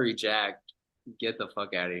 dude, buttery Jack, get the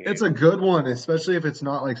fuck out of here. It's a good one, especially if it's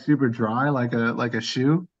not like super dry, like a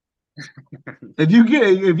shoe. If you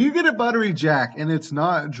get a buttery Jack and it's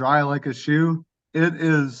not dry like a shoe, it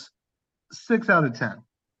is 6 out of 10.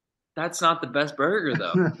 That's not the best burger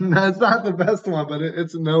though. That's not the best one, but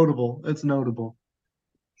it's notable. It's notable.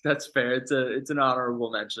 That's fair. It's an honorable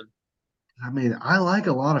mention. I mean, I like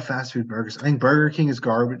a lot of fast food burgers. I think Burger King is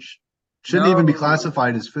garbage. Shouldn't even be No.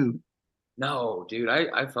 classified as food. No, dude,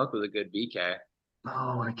 I fuck with a good BK.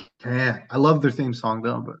 Oh, I can't. I love their theme song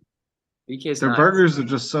though, but BK's their nice. burgers are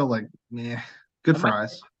just so like, yeah, good I might-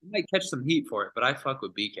 fries. I might catch some heat for it, but I fuck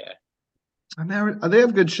with BK. They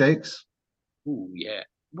have good shakes. Ooh, yeah.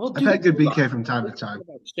 Well, I've had good hold BK on. from time to Let's talk time.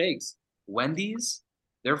 about Shakes. Wendy's,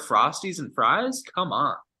 their Frosties and fries? Come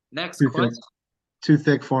on. Next Too thick. question. Too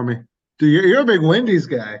thick for me. Dude, you're a big Wendy's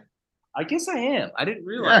guy. I guess I am. I didn't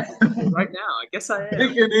realize it right now. I guess I am.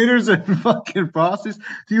 Baconators and fucking Frosties.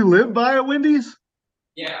 Do you live by a Wendy's?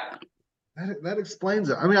 Yeah. That explains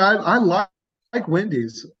it. I mean, I like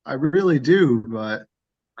Wendy's. I really do, but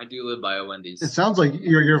I do live by a it Wendy's. sounds like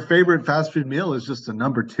your favorite fast food meal is just a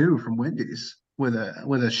number two from Wendy's with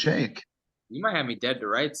a shake. You might have me dead to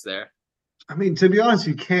rights there. I mean, to be honest,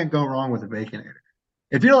 you can't go wrong with a Baconator.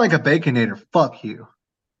 If you don't like a Baconator, fuck you.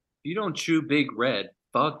 If you don't chew Big Red,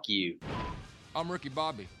 fuck you. I'm Ricky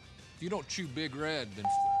Bobby. If you don't chew Big Red, then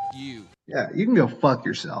you. Yeah, you can go fuck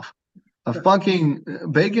yourself. A fucking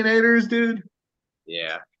Baconators, dude.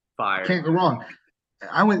 Yeah, fire. Can't go wrong.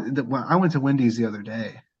 I went to Wendy's the other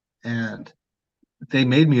day, and they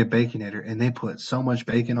made me a Baconator, and they put so much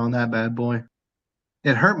bacon on that bad boy.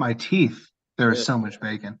 It hurt my teeth. There was so much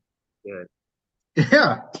bacon. Good.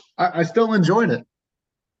 Yeah, I still enjoyed it.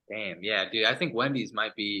 Damn, yeah, dude. I think Wendy's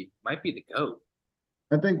might be the GOAT.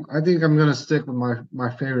 I think I'm gonna stick with my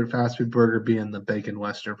favorite fast food burger being the bacon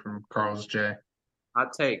western from Carl's J.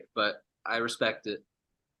 Hot take, but I respect it.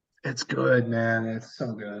 It's good, man. It's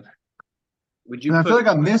so good. Would you And I put, feel like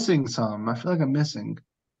I'm missing some. I feel like I'm missing.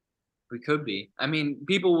 we could be. I mean,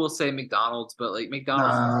 people will say McDonald's, but like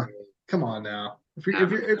McDonald's Nah, is really come on now.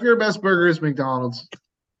 If your best burger is McDonald's,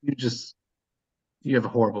 you have a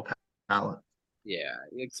horrible palate. yeah,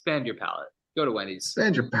 expand your palate. Go to Wendy's.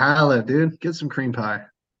 Expand your palate, dude. Get some cream pie.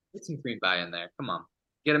 Get some cream pie in there. Come on.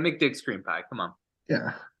 Get a McDick's cream pie. Come on.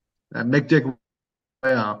 Yeah, that McDick.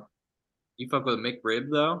 Yeah. You fuck with a McRib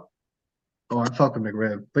though? Oh, I fuck with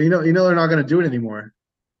McRib, but you know they're not gonna do it anymore.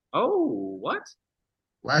 Oh, what?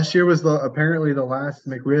 Last year was apparently the last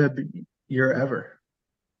McRib year ever.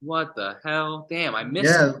 What the hell? Damn, I missed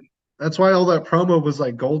Yeah, it. that's why all that promo was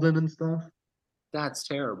like golden and stuff. That's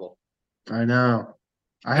terrible. I know.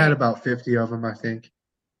 I had about 50 of them, I think.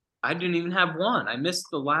 I didn't even have one. I missed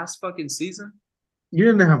the last fucking season. You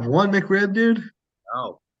didn't have one McRib, dude?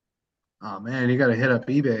 Oh, Oh man, you gotta hit up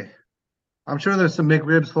eBay. I'm sure there's some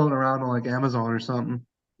McRibs floating around on like Amazon or something.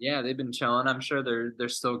 yeah, they've been chilling. I'm sure they're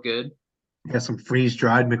still good. Yeah, some freeze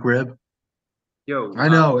dried McRib. Yo, I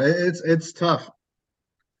know it's tough.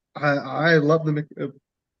 I love the McRib.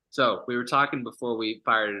 so we were talking before we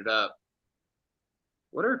fired it up.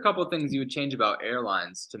 What are a couple of things you would change about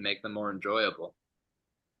airlines to make them more enjoyable?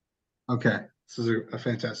 Okay, this is a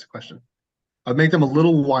fantastic question. I'd make them a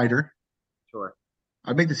little wider. Sure.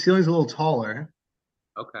 I'd make the ceilings a little taller,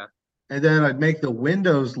 Okay. and then I'd make the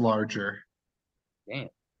windows larger, Damn.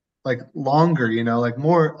 like longer. Like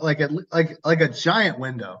more like a giant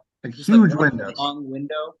window, like Just like huge one windows. long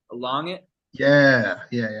window along it. Yeah.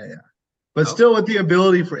 But Okay. still with the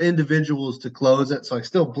ability for individuals to close it, so like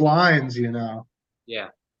still blinds, Yeah.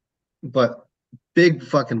 but big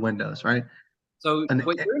fucking windows, right? So And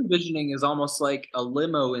what you're envisioning is almost like a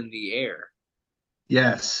limo in the air.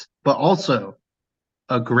 yes, but also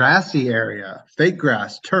a grassy area, fake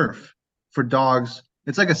grass, turf for dogs.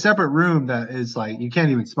 It's like a separate room that is like you can't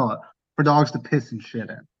even smell it for dogs to piss and shit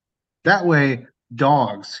in. That way,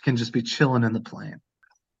 dogs can just be chilling in the plane.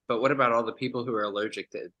 But what about all the people who are allergic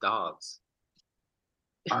to dogs?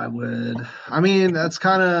 I mean, that's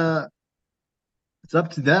kind of, it's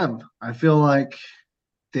up to them. I feel like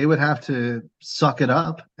they would have to suck it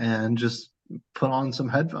up and just put on some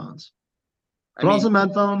headphones. I Put on mean, some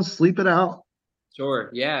headphones, sleep it out, sure.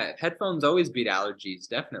 Yeah. Headphones always beat allergies.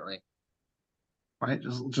 Definitely. right?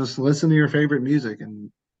 Just listen to your favorite music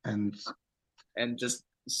and And just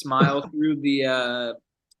smile through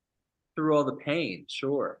all the pain.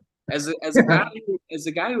 Sure. As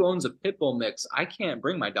a guy who owns a pit bull mix, I can't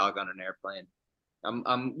bring my dog on an airplane.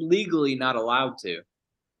 I'm legally not allowed to.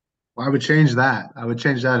 I would change that. I would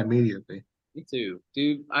change that immediately. Me too,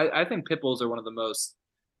 dude. I think pit bulls are one of the most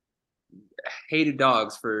hated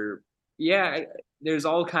dogs for. Yeah, there's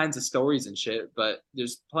all kinds of stories and shit, but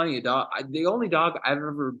there's plenty of the only dog I've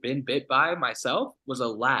ever been bit by myself was a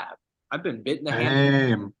lab. I've been bit in the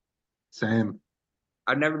hand. Same.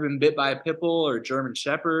 I've never been bit by a pit bull or a German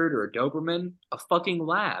Shepherd or a Doberman. A fucking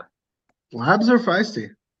lab. Labs are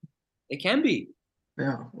feisty. It can be.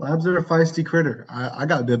 Yeah, labs are a feisty critter. I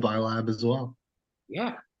got bit by a lab as well.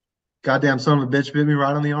 Yeah. Goddamn son of a bitch bit me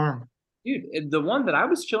right on the arm. Dude, the one that I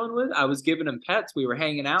was chilling with, I was giving him pets. We were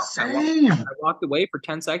hanging out. Same. I walked away for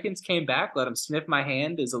 10 seconds, came back, let him sniff my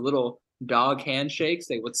hand as a little dog handshake,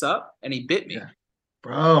 say, "What's up?" And he bit me. Yeah.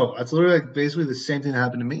 Bro, that's literally like basically the same thing that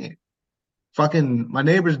happened to me. Fucking my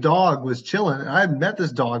neighbor's dog was chilling. I had met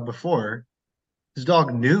this dog before. This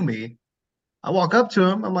dog knew me. I walk up to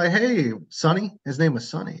him. I'm like, "Hey, Sonny." His name was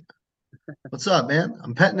Sonny. "What's up, man?"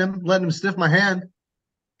 I'm petting him, letting him sniff my hand.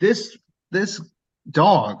 This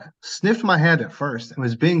dog sniffed my hand at first and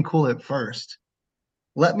was being cool at first.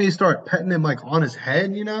 Let me start petting him like on his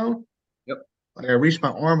head, you know? Yep. Like I reach my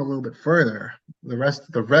arm a little bit further. The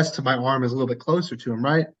rest of my arm is a little bit closer to him,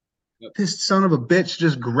 right? Yep. This son of a bitch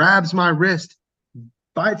just grabs my wrist,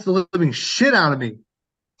 bites the living shit out of me.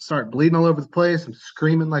 Start bleeding all over the place. I'm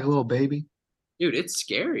screaming like a little baby. Dude, it's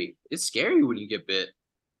scary. It's scary when you get bit.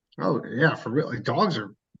 Oh yeah, for real. Like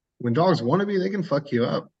when dogs want to be, they can fuck you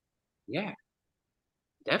up. Yeah,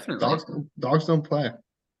 definitely. Dogs don't play.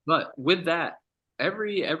 But with that,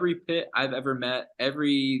 every pit I've ever met,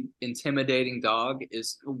 every intimidating dog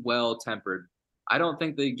is well tempered. I don't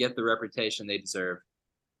think they get the reputation they deserve,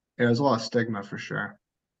 Yeah, there's a lot of stigma for sure.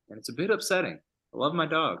 and it's a bit upsetting. I love my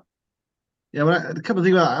dog. Yeah, but the couple of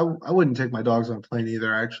things I wouldn't take my dogs on a plane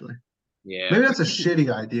either, actually. Yeah. Maybe that's a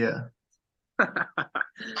shitty idea.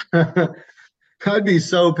 I'd be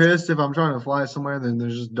so pissed if I'm trying to fly somewhere, then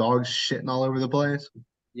there's just dogs shitting all over the place.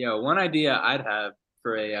 Yeah, one idea I'd have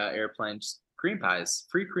for a airplane, just cream pies,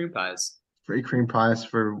 free cream pies. Free cream pies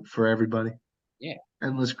for everybody. Yeah.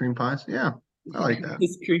 Endless cream pies. Yeah, I like that.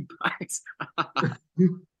 It's cream pies.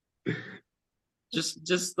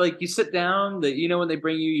 Just like you sit down, that when they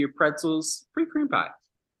bring you your pretzels, free cream pie.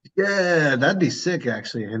 Yeah, that'd be sick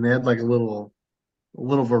actually. And they had like a little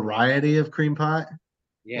variety of cream pie. A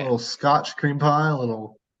Yeah. little Scotch cream pie, a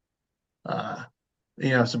little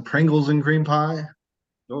some Pringles and cream pie.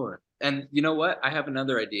 Sure. And you know what? I have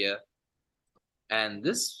another idea, and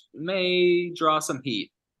this may draw some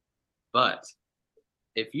heat, but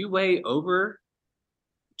if you weigh over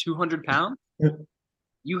 200 pounds,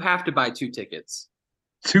 you have to buy 2 tickets.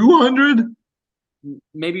 200?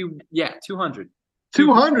 Maybe, yeah, 200.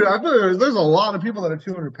 200? I thought there's a lot of people that are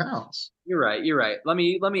 200 pounds. You're right. You're right. Let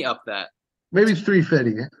me up that. Maybe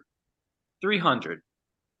 350. 300.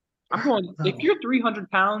 I'm going. If you're 300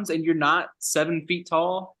 pounds and you're not 7 feet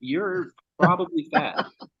tall, you're probably fat.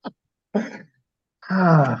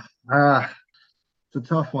 It's a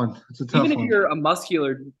tough one. It's a tough Even if one. you're a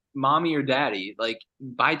muscular mommy or daddy, like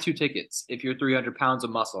buy 2 tickets if you're 300 pounds of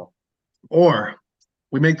muscle. Or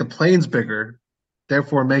we make the planes bigger,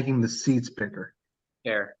 therefore making the seats bigger.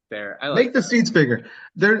 Fair. I like Make the seats bigger.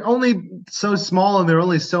 They're only so small and there are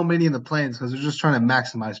only so many in the planes because they're just trying to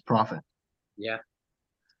maximize profit. Yeah.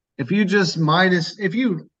 If you just if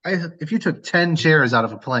you took 10 chairs out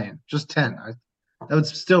of a plane, just 10, that would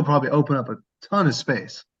still probably open up a ton of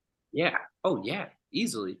space. Yeah. Oh yeah.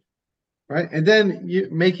 Easily. Right. And then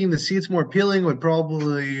making the seats more appealing would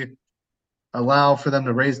probably allow for them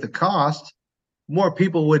to raise the cost. More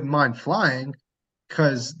people wouldn't mind flying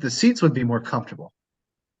because the seats would be more comfortable.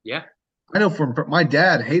 Yeah. I know my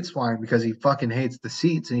dad hates flying because he fucking hates the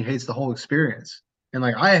seats and he hates the whole experience. And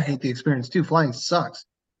like I hate the experience too. Flying sucks.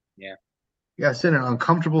 Yeah. You gotta sit in an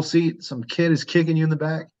uncomfortable seat. Some kid is kicking you in the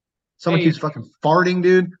back. Someone Hey. keeps fucking farting,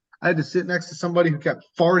 dude. I had to sit next to somebody who kept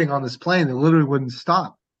farting on this plane that literally wouldn't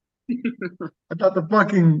stop. I thought the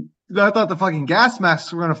fucking gas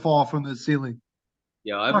masks were gonna fall from the ceiling.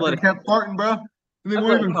 Yo, Kept farting, bro. And they I've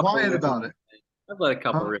weren't let a even couple quiet rip about it. I've let a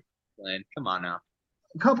couple Huh? rip plane. Come on now.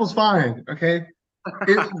 Couple's fine, okay?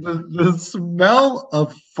 The smell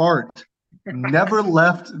of fart never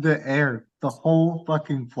left the air the whole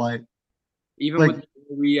fucking flight. Even Like-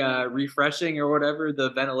 with refreshing or whatever, the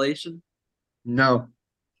ventilation. No,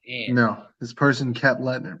 Damn. no. This person kept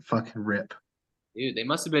letting it fucking rip. Dude, they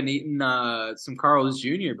must have been eating some Carl's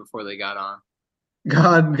Jr. before they got on.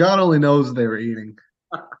 God only knows what they were eating,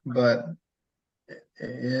 but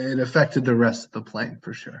it affected the rest of the plane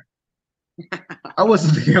for sure. I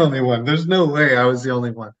wasn't the only one. There's no way I was the only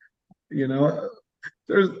one. You know,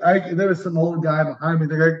 there was some old guy behind me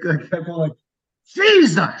that kept going like,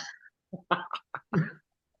 Jesus,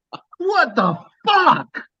 what the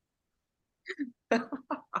fuck?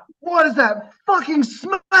 What is that fucking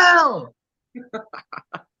smell?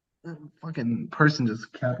 Fucking person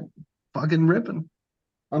just kept fucking ripping.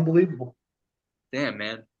 Unbelievable. Damn,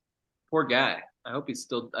 man. Poor guy. I hope he's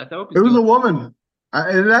still. I hope he's It was a doing. woman.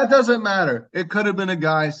 And that doesn't matter. It could have been a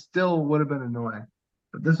guy. Still would have been annoying.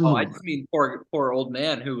 But this was. Oh, a I woman. just mean poor old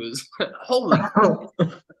man who was. Holy.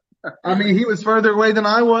 I mean, he was further away than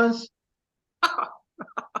I was.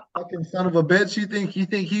 Fucking son of a bitch. You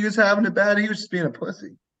think he was having it bad? He was just being a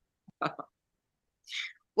pussy.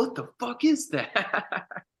 What the fuck is that?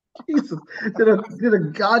 Jesus. Did a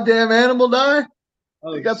goddamn animal die?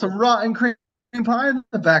 Oh, They got some rotten cream pie in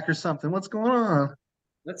the back or something. What's going on?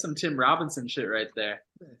 That's some Tim Robinson shit right there.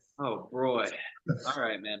 Oh boy. All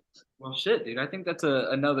right, man. Well, shit, dude. I think that's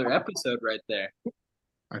another episode right there.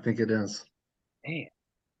 I think it is. Man,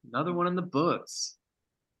 another one in the books.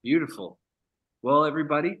 Beautiful. Well,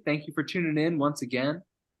 everybody, thank you for tuning in once again.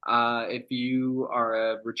 If you are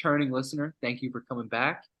a returning listener, thank you for coming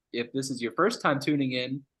back. If this is your first time tuning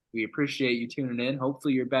in, we appreciate you tuning in.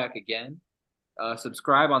 Hopefully, you're back again.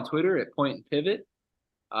 Subscribe on Twitter at Point and Pivot.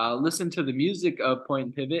 Listen to the music of Point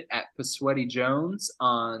and Pivot at Paswetti Jones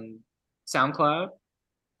on SoundCloud.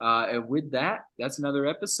 And with that, that's another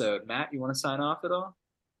episode. Matt, you want to sign off at all?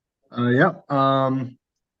 Yeah.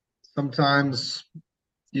 Sometimes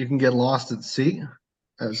you can get lost at sea.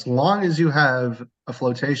 As long as you have a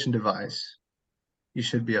flotation device, you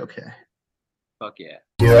should be okay. Fuck yeah.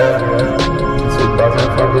 Yeah, 2000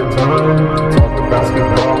 fucking time. Talk the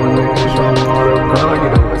basketball and they can show me how to grind, you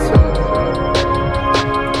know what's up.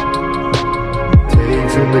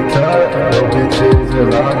 Takes in the cut, no bitches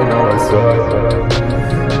allowed, you know what's up.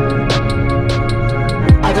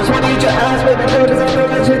 I just wanna eat your ass, baby girl, cause I know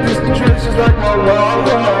that shit, this trench is like my wall.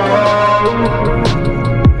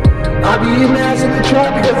 I be eating ass in the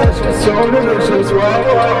trap because that shit's so delicious,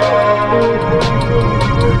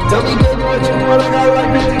 Tell me, baby, what you want? I got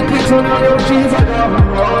like 50 pics on your jeans. I got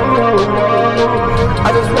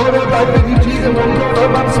I just rolled up like 50 G's and one roll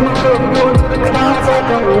up. I'm smoking up, going to the clouds.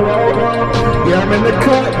 I got yeah, I'm in the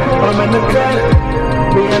cut.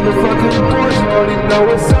 Me and the fucking boys, you already know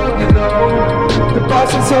what's up, you know. The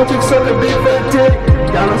Boston Celtics suck a big fat dick.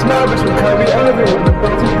 Dallas Mavericks with Kyrie Irving with the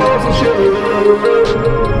bouncy balls and shit.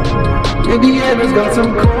 Indiana's got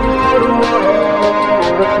some cold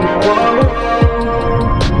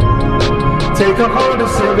Take a Honda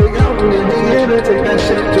Civic out in Indiana, take that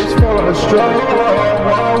shit just for a stroll.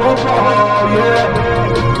 Yeah,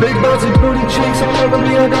 big bouncy booty cheeks all over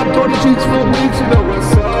me. I got booty cheeks for weeks, you know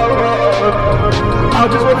what's up. I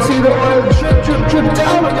just wanna see the oil drip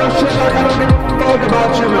down on your shit like I don't give a